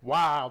Thing.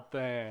 Wild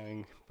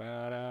Thing.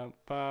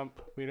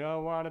 Ba-dum-bump. We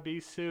don't want to be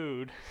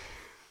sued.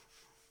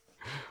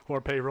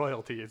 Or pay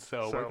royalties,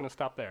 so we're going to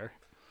stop there.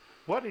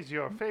 What is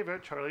your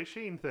favorite Charlie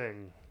Sheen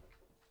thing?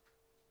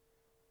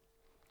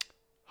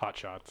 Hot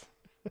Shots.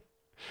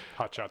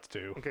 Hot Shots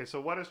 2. Okay, so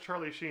what is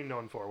Charlie Sheen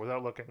known for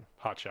without looking?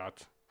 Hot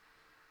Shots.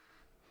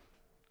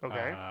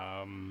 Okay.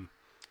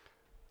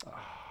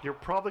 You're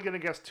probably going to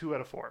guess 2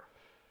 out of 4.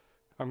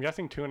 I'm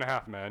guessing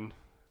 2.5 Men.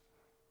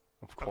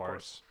 Of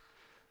course.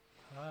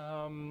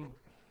 What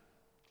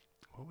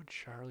would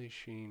Charlie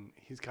Sheen?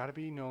 He's got to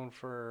be known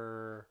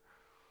for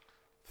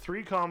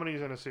 3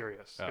 comedies and a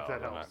serious, if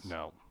that then helps.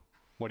 no.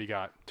 What do you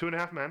got?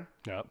 2.5 Men.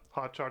 Yep.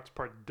 Hot Shots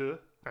Part 2,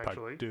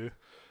 actually.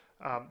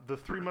 The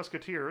Three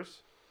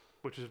Musketeers,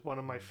 which is one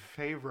of my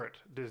favorite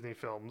Disney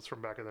films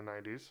from back in the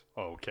 90s.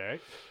 Okay.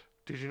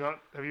 Did you not?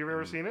 Have you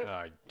ever seen it?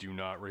 I do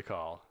not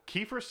recall.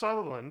 Kiefer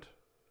Sutherland,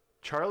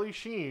 Charlie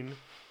Sheen,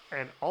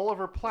 and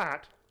Oliver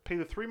Platt play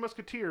the Three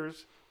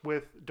Musketeers,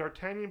 with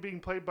D'Artagnan being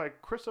played by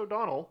Chris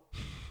O'Donnell,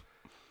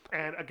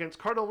 and against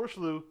Cardinal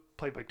Richelieu,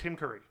 played by Tim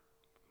Curry.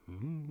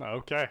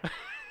 Okay.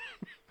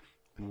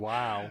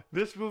 Wow.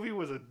 This movie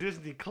was a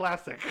Disney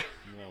classic.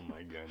 Oh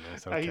my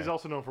goodness. Okay. He's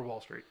also known for Wall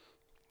Street.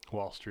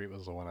 Wall Street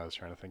was the one I was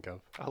trying to think of.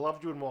 I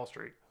loved you in Wall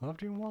Street. I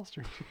loved you in Wall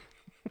Street.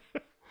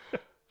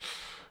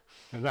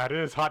 And that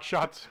is Hot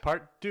Shots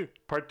Part 2.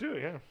 Part 2,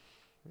 yeah.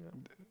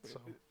 So.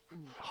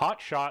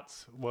 Hot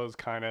Shots was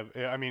kind of,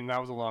 I mean, that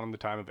was along the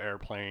time of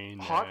Airplane.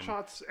 Hot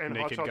Shots and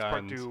Hot Naked Shots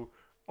Part Guns. 2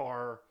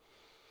 are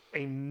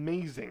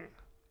amazing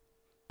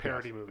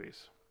parody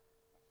movies,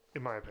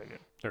 in my opinion.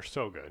 They're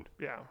so good.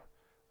 Yeah.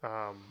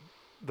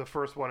 The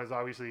first one is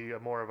obviously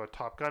more of a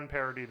Top Gun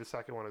parody. The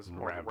second one is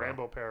more of a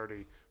Rambo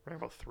parody.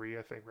 Rambo 3,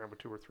 I think. Rambo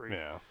 2 or 3.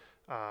 Yeah.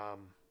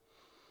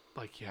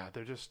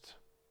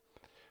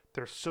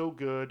 They're so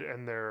good,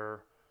 and they're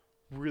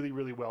really,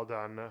 really well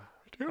done.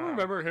 Do you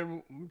remember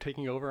him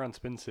taking over on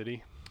Spin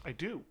City? I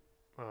do.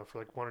 For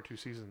like 1 or 2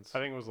 seasons. I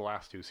think it was the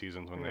last 2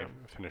 seasons when they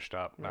finished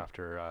up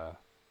after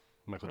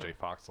Michael J.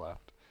 Fox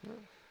left. Yeah.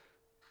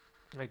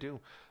 I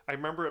do. I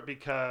remember it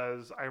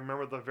because I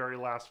remember the very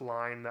last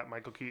line that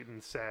Michael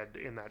Keaton said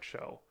in that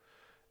show.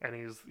 And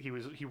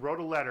he wrote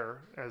a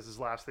letter as his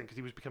last thing because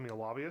he was becoming a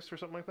lobbyist or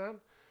something like that.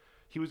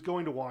 He was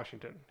going to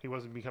Washington. He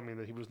wasn't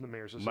he wasn't the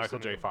mayor's assistant. Michael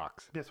J.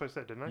 Fox. That's what I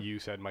said, didn't I? You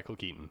said Michael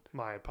Keaton.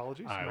 My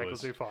apologies. Michael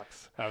J.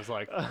 Fox. I was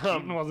like,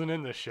 Keaton wasn't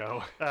in this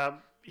show.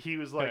 He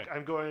was like,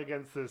 I'm going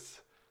against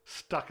this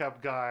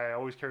stuck-up guy,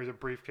 always carries a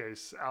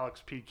briefcase,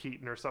 Alex P.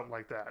 Keaton or something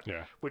like that.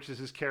 Yeah. Which is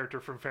his character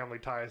from Family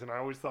Ties, and I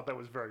always thought that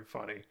was very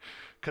funny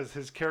because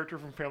his character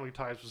from Family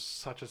Ties was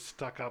such a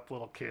stuck-up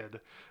little kid,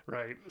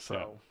 right?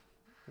 So,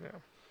 yeah.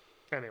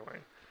 Anyway,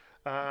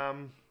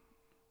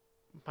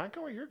 my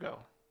go or your go?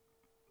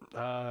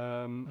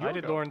 I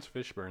did Lawrence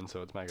Fishburne,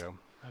 so it's my go.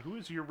 Who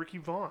is your Ricky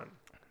Vaughn?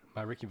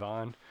 My Ricky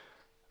Vaughn.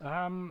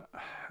 I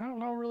don't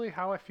know really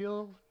how I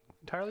feel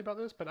entirely about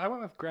this, but I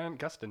went with Grant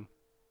Gustin.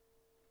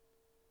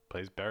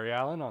 Plays Barry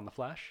Allen on The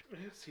Flash.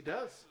 Yes, he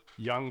does.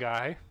 Young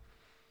guy.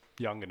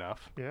 Young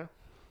enough. Yeah.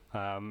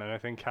 And I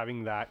think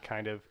having that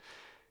kind of...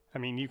 I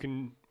mean, you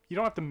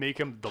don't have to make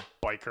him the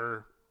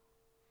biker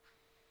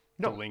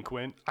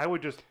delinquent. I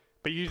would just...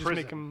 But you just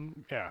prison. make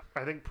him... Yeah.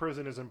 I think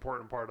prison is an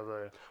important part of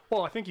the...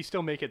 Well, I think you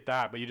still make it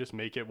that, but you just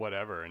make it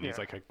whatever. And he's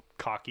like a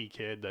cocky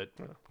kid that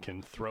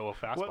can throw a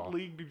fastball. What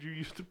league did you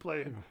used to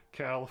play in?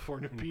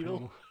 California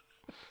Penal?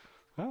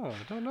 Oh, I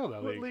don't know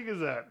that What league is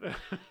that?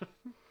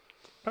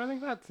 But I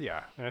think that's,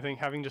 and I think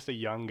having just a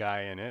young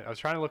guy in it. I was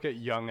trying to look at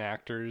young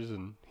actors,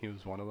 and he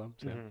was one of them.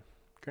 So.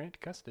 Grant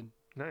Gustin.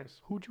 Nice.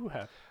 Who'd you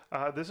have?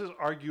 This is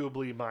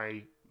arguably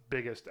my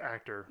biggest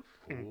actor,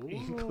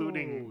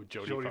 including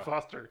Jodie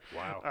Foster.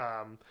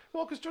 Wow.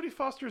 Well, because Jodie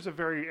Foster is a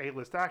very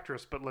A-list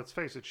actress, but let's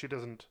face it, she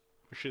doesn't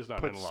She's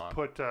not in a lot.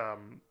 put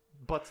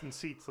butts in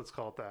seats, let's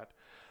call it that.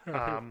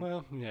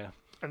 Well, yeah.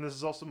 And this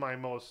is also my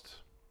most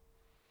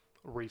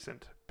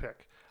recent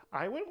pick.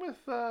 I went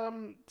with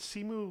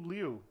Simu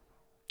Liu.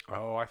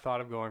 Oh, I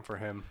thought of going for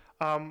him.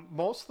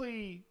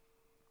 Mostly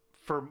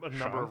for a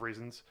number of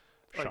reasons.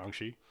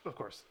 Shang-Chi. Of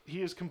course.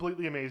 He is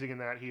completely amazing in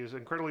that. He is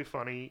incredibly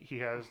funny. He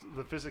has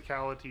the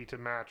physicality to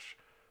match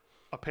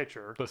a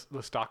pitcher.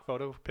 The stock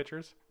photo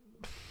pictures?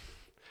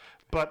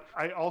 But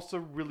I also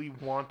really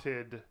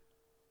wanted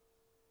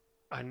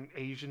an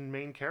Asian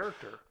main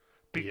character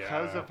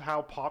because of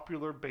how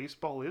popular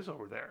baseball is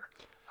over there.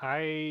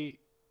 I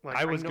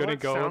was going to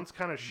go... sounds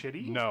kind of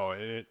shitty. No,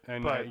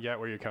 I get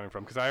where you're coming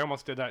from. Because I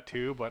almost did that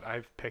too, but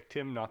I've picked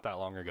him not that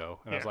long ago.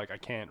 And I was like, I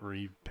can't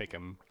re-pick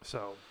him.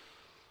 So...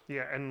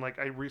 Yeah, and like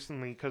I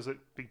recently, because it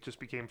just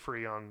became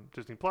free on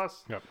Disney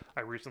Plus,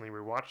 I recently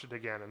rewatched it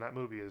again, and that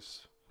movie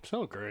is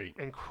so great,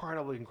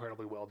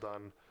 incredibly well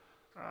done,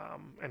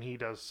 and he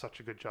does such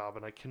a good job,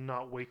 and I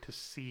cannot wait to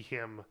see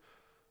him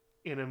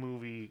in a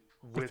movie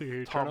with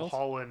Tom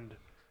Holland,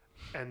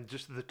 and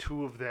just the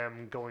two of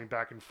them going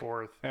back and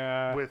forth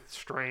with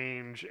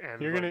Strange,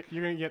 and you're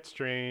gonna get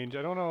Strange.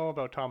 I don't know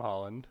about Tom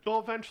Holland. Well,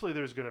 eventually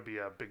there's gonna be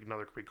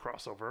another big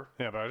crossover.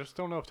 Yeah, but I just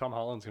don't know if Tom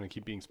Holland's gonna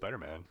keep being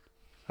Spider-Man.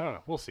 I don't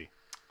know. We'll see.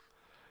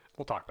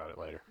 We'll talk about it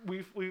later.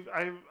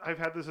 I've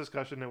had this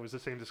discussion. It was the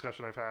same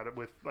discussion I've had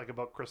with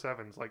about Chris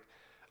Evans. Like,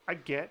 I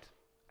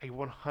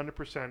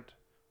 100%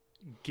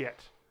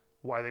 get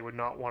why they would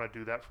not want to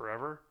do that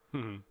forever.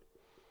 Mm-hmm.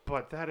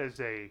 But that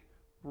is a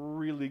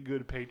really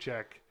good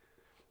paycheck,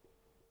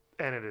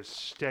 and it is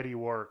steady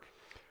work,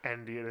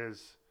 and it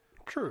is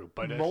True,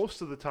 but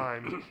most of the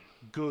time,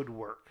 good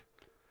work.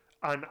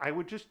 And I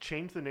would just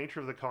change the nature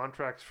of the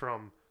contracts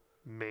from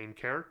main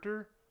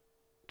character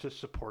to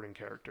supporting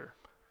character.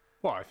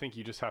 well, I think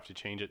you just have to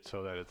change it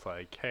so that it's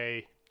like,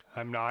 hey,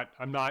 I'm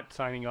not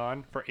signing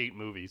on for 8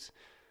 movies.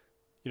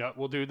 You know,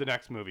 we'll do the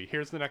next movie.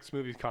 Here's the next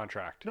movie's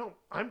contract. No,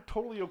 I'm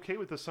totally okay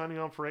with the signing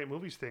on for 8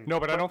 movies thing. No,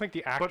 but I don't think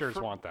the actors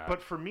want that.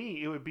 But for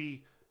me, it would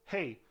be,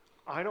 hey,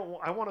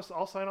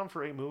 I'll sign on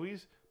for 8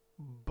 movies,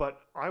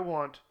 but I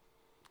want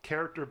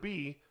character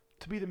B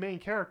to be the main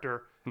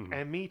character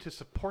and me to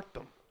support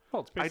them.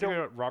 Well, it's basically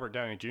what Robert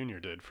Downey Jr.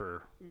 did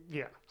for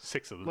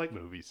 6 of the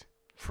movies.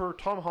 For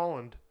Tom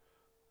Holland,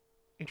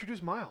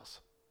 introduce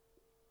Miles.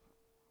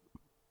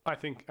 I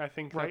think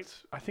right?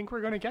 I think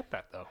we're going to get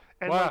that though.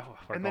 And,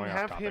 and then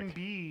have him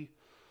be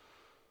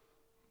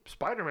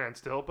Spider-Man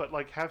still, but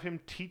like have him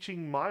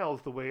teaching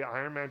Miles the way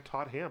Iron Man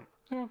taught him.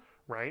 Yeah.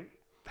 Right?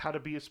 How to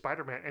be a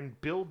Spider-Man and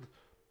build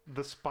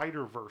the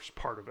Spider-Verse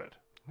part of it.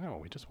 No,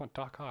 we just want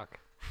Doc Ock.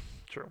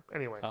 True.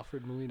 Anyway.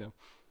 Alfred Molina.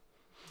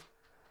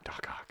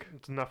 Doc Ock.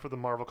 It's enough for the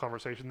Marvel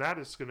conversation. We're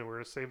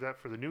going to save that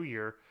for the new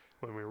year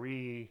when we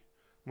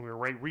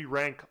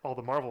re-rank all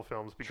the Marvel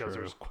films because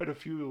there's quite a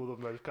few of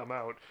them that have come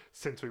out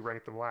since we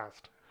ranked them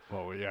last.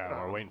 Well, yeah,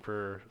 we're waiting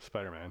for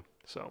Spider-Man.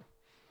 So,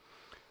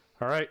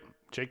 all right,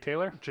 Jake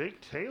Taylor.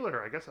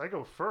 I guess I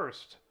go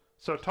first.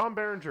 So Tom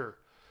Berenger.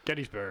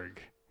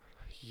 Gettysburg.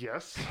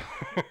 Yes,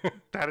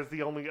 that is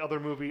the only other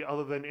movie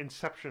other than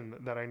Inception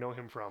that I know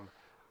him from.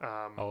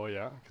 Oh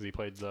yeah, because he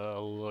played the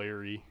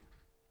lawyery,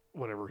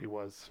 whatever he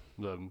was,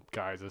 the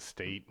guy's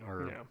estate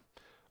or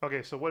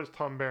Okay, so what is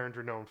Tom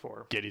Berenger known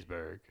for?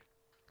 Gettysburg.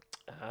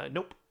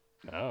 Nope.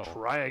 Oh.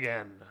 Try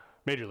again.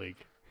 Major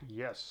League.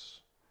 Yes.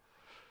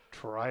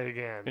 Try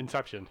again.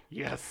 Inception.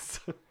 Yes.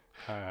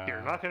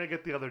 You're not going to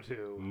get the other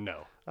two.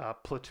 No.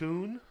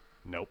 Platoon.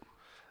 Nope.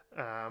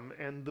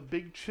 And The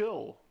Big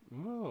Chill.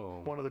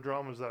 Oh. One of the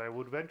dramas that I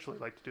would eventually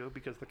like to do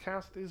because the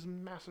cast is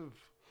massive.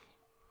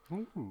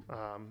 Ooh.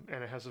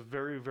 And it has a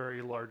very,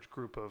 very large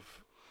group of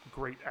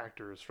great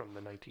actors from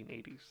the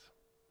 1980s.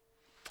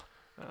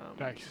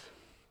 Nice.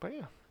 But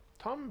yeah,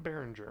 Tom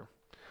Berenger.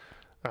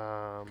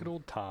 Good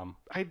old Tom.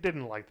 I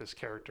didn't like this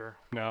character.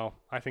 No,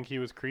 I think he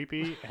was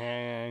creepy,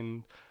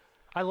 and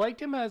I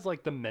liked him as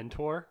like the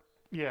mentor.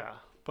 Yeah.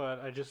 But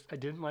I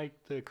didn't like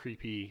the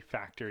creepy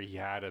factor he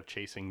had of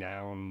chasing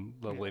down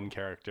the Lynn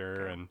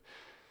character. Okay. And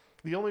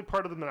the only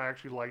part of them that I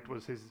actually liked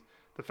was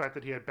the fact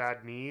that he had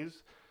bad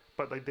knees,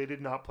 but like they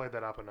did not play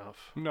that up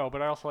enough. No,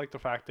 but I also like the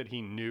fact that he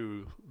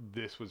knew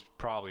this was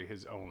probably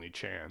his only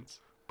chance.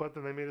 But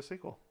then they made a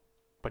sequel.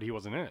 But he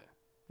wasn't in it.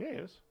 Yeah, he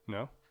is.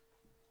 No?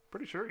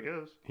 Pretty sure he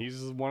is.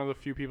 He's one of the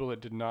few people that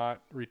did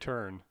not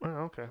return. Oh,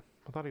 okay.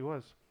 I thought he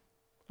was.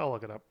 I'll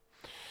look it up.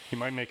 He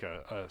might make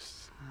a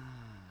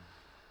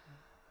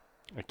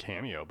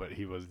cameo, but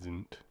he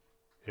wasn't.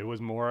 It was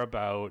more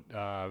about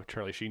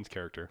Charlie Sheen's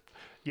character.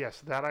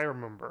 Yes, that I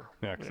remember.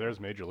 Yeah, because there's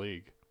Major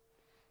League.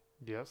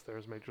 Yes,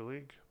 there's Major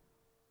League.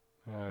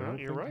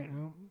 You're right.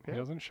 He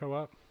doesn't show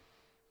up.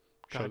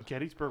 God,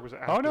 Gettysburg was.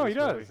 Oh no, he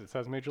does. It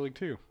says Major League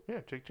 2. Yeah,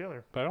 Jake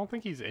Taylor. But I don't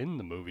think he's in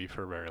the movie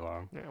for very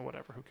long. Yeah,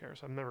 whatever. Who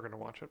cares? I'm never gonna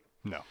watch it.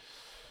 No.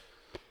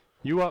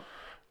 You up?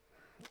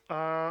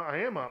 I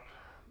am up.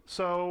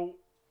 So,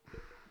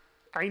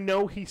 I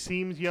know he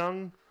seems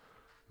young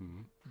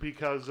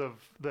because of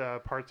the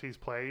parts he's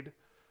played,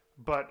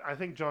 but I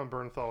think John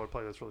Bernthal would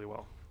play this really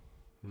well.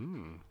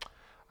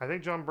 I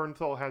think John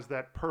Bernthal has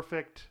that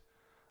perfect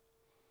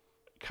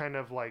kind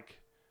of like,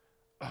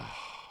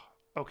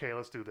 okay,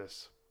 let's do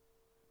this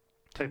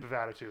type of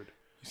attitude.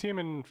 You see him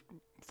in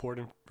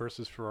Ford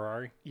versus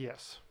Ferrari?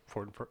 Yes.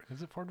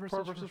 Is it Ford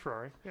versus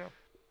Ferrari? Yeah.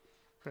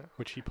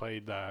 Which he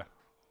played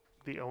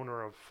the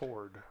owner of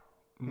Ford.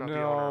 Not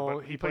the owner,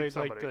 but he played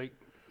somebody.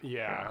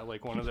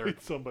 like one of their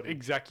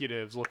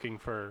executives looking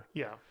for.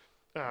 Yeah.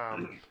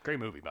 Great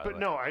movie, by the way. But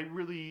no, I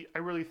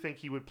really think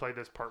he would play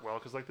this part well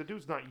because like the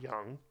dude's not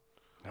young.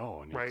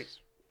 No, and he's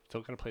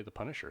still gonna play the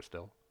Punisher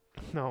still.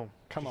 No,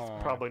 come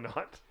on, probably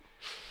not.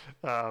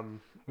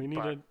 We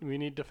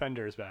need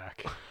defenders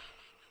back.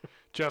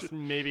 Just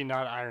maybe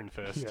not Iron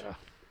Fist. Yeah.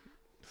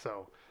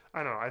 So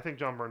I don't know. I think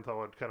John Bernthal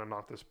would kind of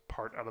knock this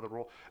part out of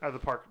the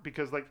park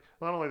because like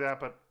not only that,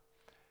 but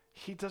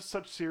he does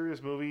such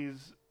serious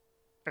movies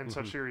and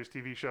such serious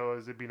TV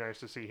shows. It'd be nice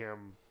to see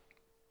him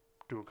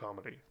do a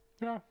comedy.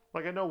 Yeah.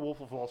 Like I know Wolf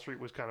of Wall Street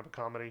was kind of a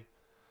comedy,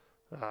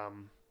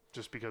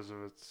 just because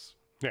of its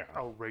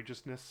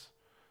outrageousness.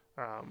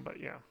 But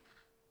yeah.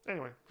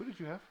 Anyway, who did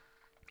you have?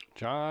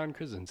 John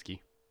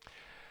Krasinski.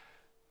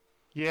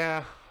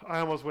 Yeah, I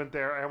almost went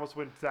there. I almost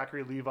went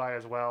Zachary Levi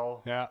as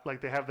well. Yeah.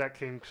 Like, they have that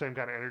same kind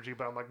of energy,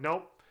 but I'm like,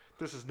 nope,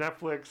 this is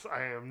Netflix.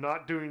 I am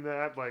not doing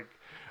that. Like,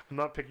 I'm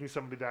not picking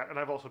somebody that... And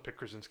I've also picked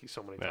Krasinski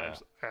so many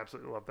times. I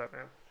absolutely love that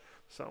man.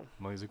 So...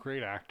 Well, he's a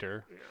great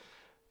actor.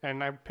 Yeah.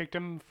 And I picked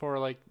him for,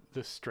 like,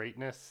 the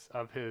straightness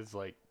of his,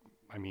 like...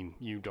 I mean,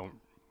 you've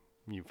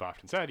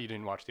often said you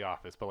didn't watch The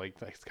Office, but, like,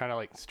 it's kind of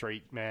like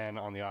straight man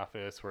on The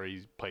Office where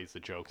he plays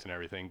the jokes and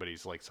everything, but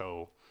he's, like,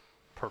 so...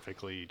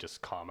 perfectly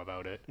just calm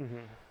about it.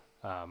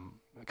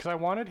 Because I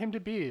wanted him to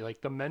be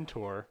like the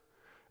mentor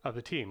of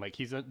the team. Like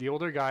he's the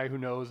older guy who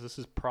knows this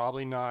is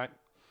probably not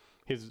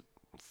his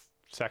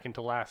second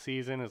to last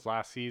season, his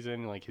last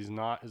season. Like his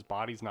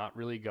body's not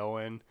really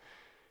going.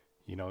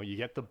 You know, you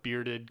get the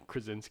bearded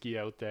Krasinski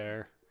out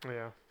there.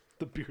 Yeah,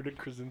 the bearded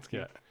Krasinski.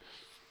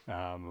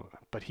 Yeah.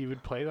 But he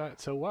would play that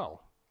so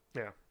well.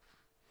 Yeah.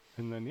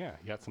 And then, you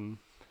got some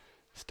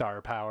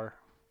star power.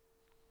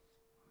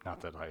 Not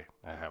that I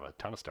have a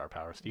ton of star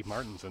power. Steve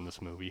Martin's in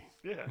this movie.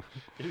 Yeah.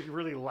 You're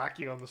really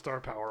lacking on the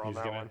star power on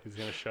that one. He's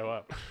going to show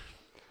up.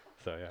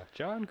 So, yeah.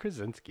 John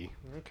Krasinski.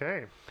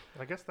 Okay.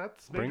 I guess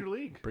that's Major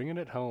League. Bringing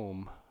it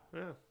home.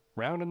 Yeah.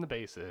 Rounding the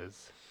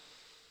bases.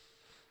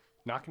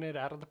 Knocking it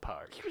out of the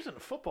park. He was in a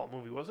football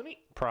movie, wasn't he?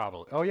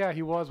 Probably. Oh, yeah,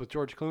 he was with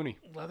George Clooney.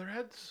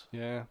 Leatherheads?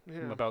 Yeah.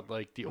 About,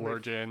 like, the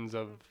origins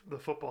of... The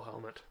football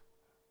helmet.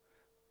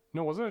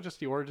 No, wasn't it just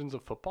the origins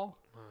of football?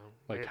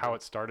 Like, how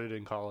it started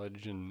in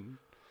college and...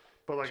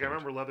 But, like, I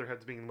remember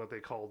Leatherheads being what they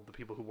called the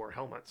people who wore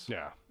helmets.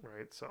 Yeah.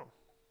 Right, so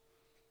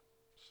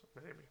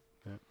maybe.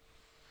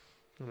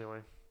 Yeah. Anyway.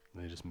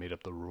 They just made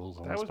up the rules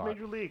on the spot. That was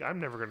Major League.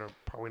 I'm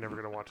probably never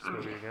gonna watch this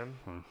movie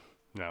again.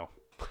 No.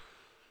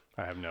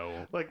 I have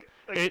no... Like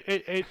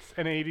it's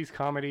an 80s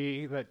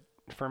comedy that,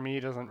 for me,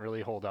 doesn't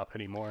really hold up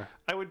anymore.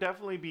 I would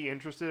definitely be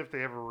interested if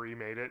they ever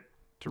remade it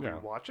to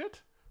rewatch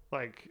it.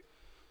 Like,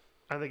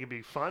 I think it'd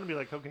be fun to be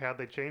like, okay, how'd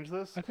they change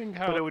this? I think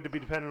but it would be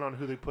dependent on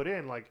who they put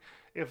in. Like,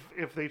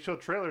 if they show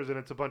trailers and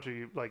it's a bunch of,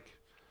 like,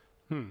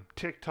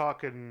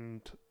 TikTok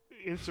and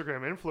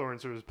Instagram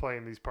influencers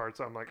playing these parts,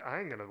 I'm like, I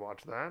ain't going to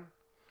watch that.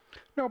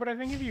 No, but I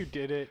think if you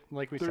did it,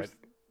 like we said...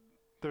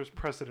 There's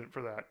precedent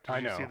for that. I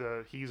know. You see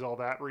the He's All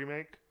That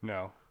remake?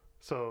 No.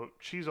 So,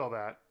 She's All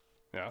That.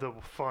 Yeah. The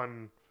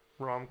fun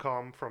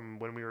rom-com from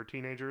when we were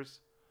teenagers.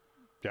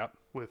 Yep.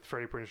 With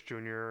Freddie Prinze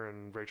Jr.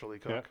 and Rachel Lee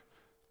Cook. Yep.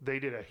 They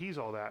did a He's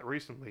All That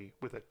recently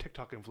with a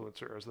TikTok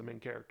influencer as the main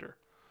character.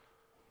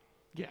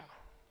 Yeah.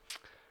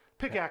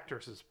 Pick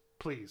actresses,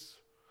 please.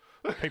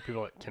 Pick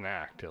people that can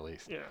act, at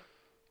least. Yeah.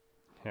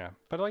 Yeah.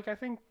 But, like, I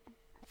think,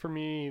 for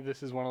me,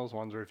 this is one of those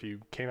ones where if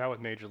you came out with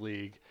Major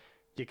League...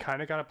 You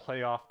kind of got to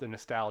play off the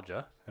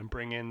nostalgia and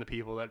bring in the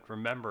people that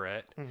remember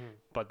it,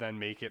 but then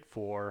make it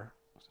for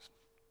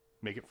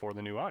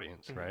the new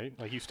audience, right?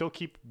 Like you still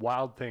keep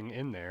Wild Thing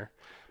in there,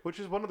 which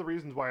is one of the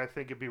reasons why I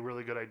think it'd be a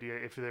really good idea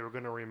if they were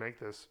going to remake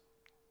this,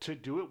 to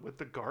do it with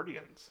the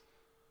Guardians,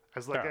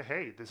 as like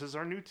hey, this is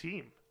our new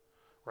team,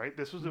 right?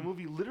 This was a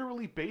movie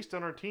literally based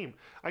on our team.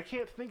 I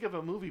can't think of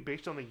a movie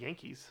based on the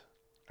Yankees.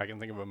 I can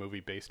think of a movie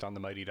based on the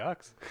Mighty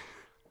Ducks,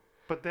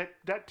 but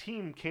that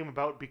team came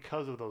about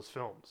because of those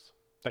films.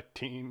 That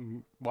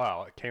team,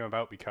 well, it came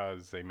about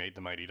because they made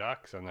the Mighty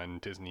Ducks, and then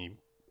Disney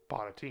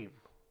bought a team.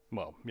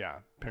 Well, yeah,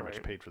 pretty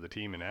much paid for the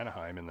team in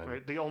Anaheim, and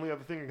then the only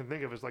other thing I can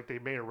think of is like they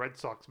made a Red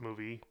Sox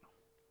movie,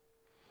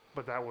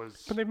 but that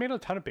was. But they made a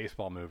ton of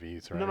baseball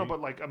movies, right? No,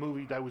 but like a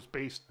movie that was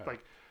based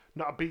like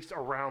not based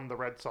around the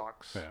Red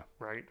Sox,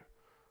 right?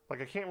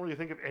 Like I can't really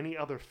think of any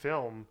other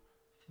film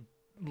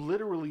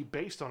literally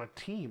based on a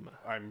team.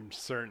 I'm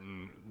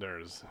certain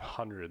there's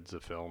hundreds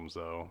of films,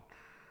 though.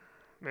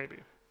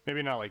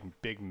 Maybe not like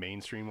big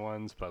mainstream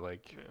ones, but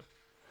like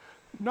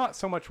not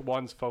so much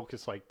ones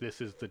focused like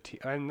this is the team.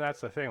 And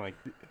that's the thing. Like,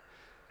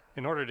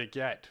 in order to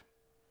get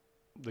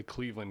the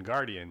Cleveland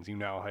Guardians, you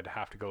now had to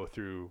have to go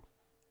through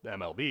the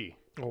MLB.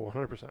 Oh,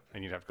 100%.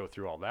 And you'd have to go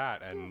through all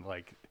that. And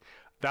like,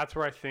 that's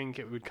where I think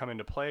it would come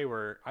into play,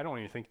 where I don't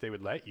even think they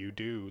would let you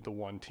do the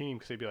one team,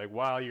 because they'd be like,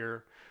 well,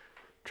 you're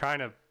trying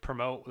to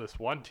promote this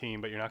one team,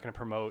 but you're not going to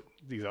promote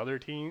these other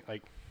teams.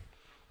 Like,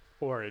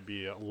 or it'd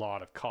be a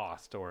lot of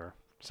cost or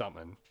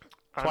something.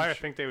 That's why I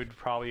think they would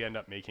probably end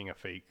up making a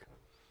fake,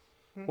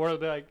 or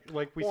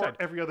like we said,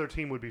 every other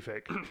team would be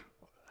fake.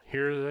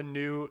 Here's a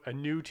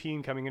new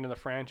team coming into the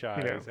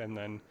franchise, and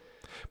then.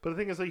 But the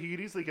thing is, like, you could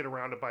easily get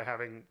around it by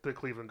having the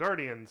Cleveland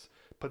Guardians,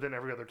 but then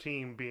every other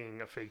team being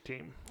a fake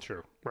team.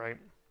 True. Right.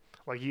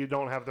 Like you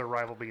don't have their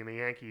rival being the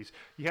Yankees.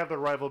 You have their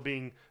rival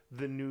being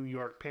the New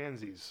York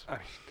Pansies. I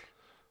mean,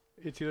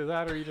 it's either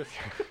that or you just.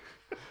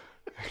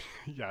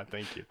 Yeah,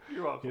 thank you.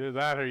 You're welcome. Either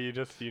that or you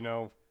just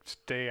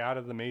stay out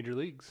of the major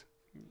leagues.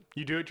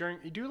 You do it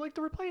like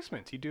the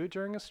Replacements. You do it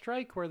during a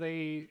strike where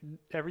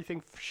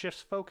everything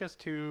shifts focus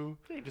to.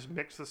 You just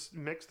mix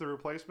the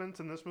Replacements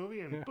in this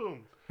movie and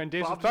boom. And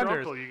Days of Bob's Thunder. your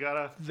uncle, you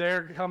gotta.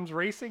 There comes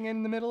racing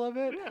in the middle of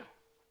it. Yeah.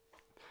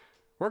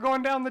 We're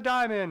going down the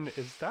diamond.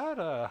 Is that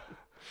a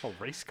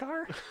race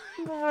car?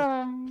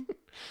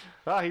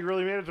 He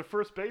really made it to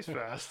first base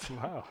fast.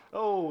 Wow.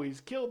 Oh,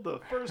 he's killed the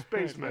first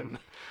baseman.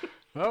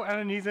 Oh,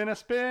 and he's in a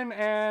spin,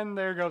 and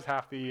there goes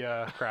half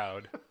the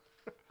crowd.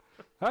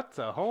 That's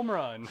a home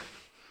run.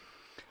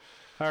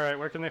 All right,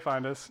 where can they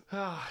find us?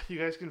 You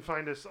guys can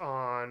find us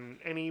on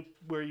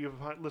anywhere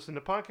you've listened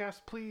to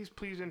podcasts.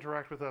 Please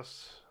interact with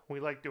us. We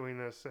like doing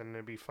this, and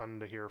it'd be fun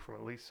to hear from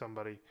at least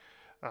somebody.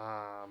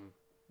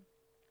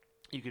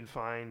 You can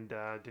find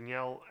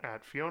Danielle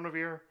at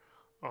FionaVeer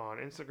on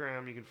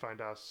Instagram. You can find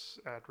us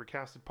at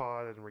Recasted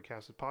Pod and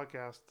Recasted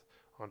Podcast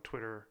on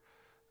Twitter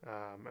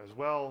as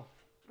well.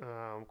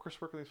 Chris,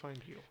 where can they find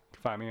you? You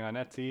can find me on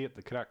Etsy at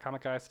the Cadet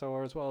Comic Guy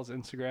store, as well as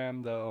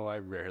Instagram, though I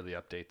rarely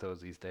update those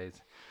these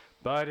days.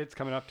 But it's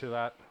coming up to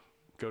that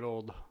good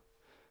old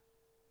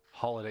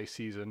holiday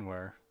season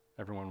where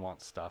everyone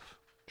wants stuff.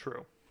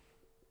 True.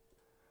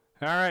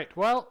 All right.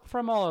 Well,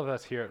 from all of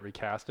us here at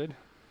Recasted,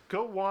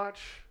 Go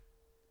watch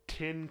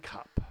Tin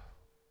Cup.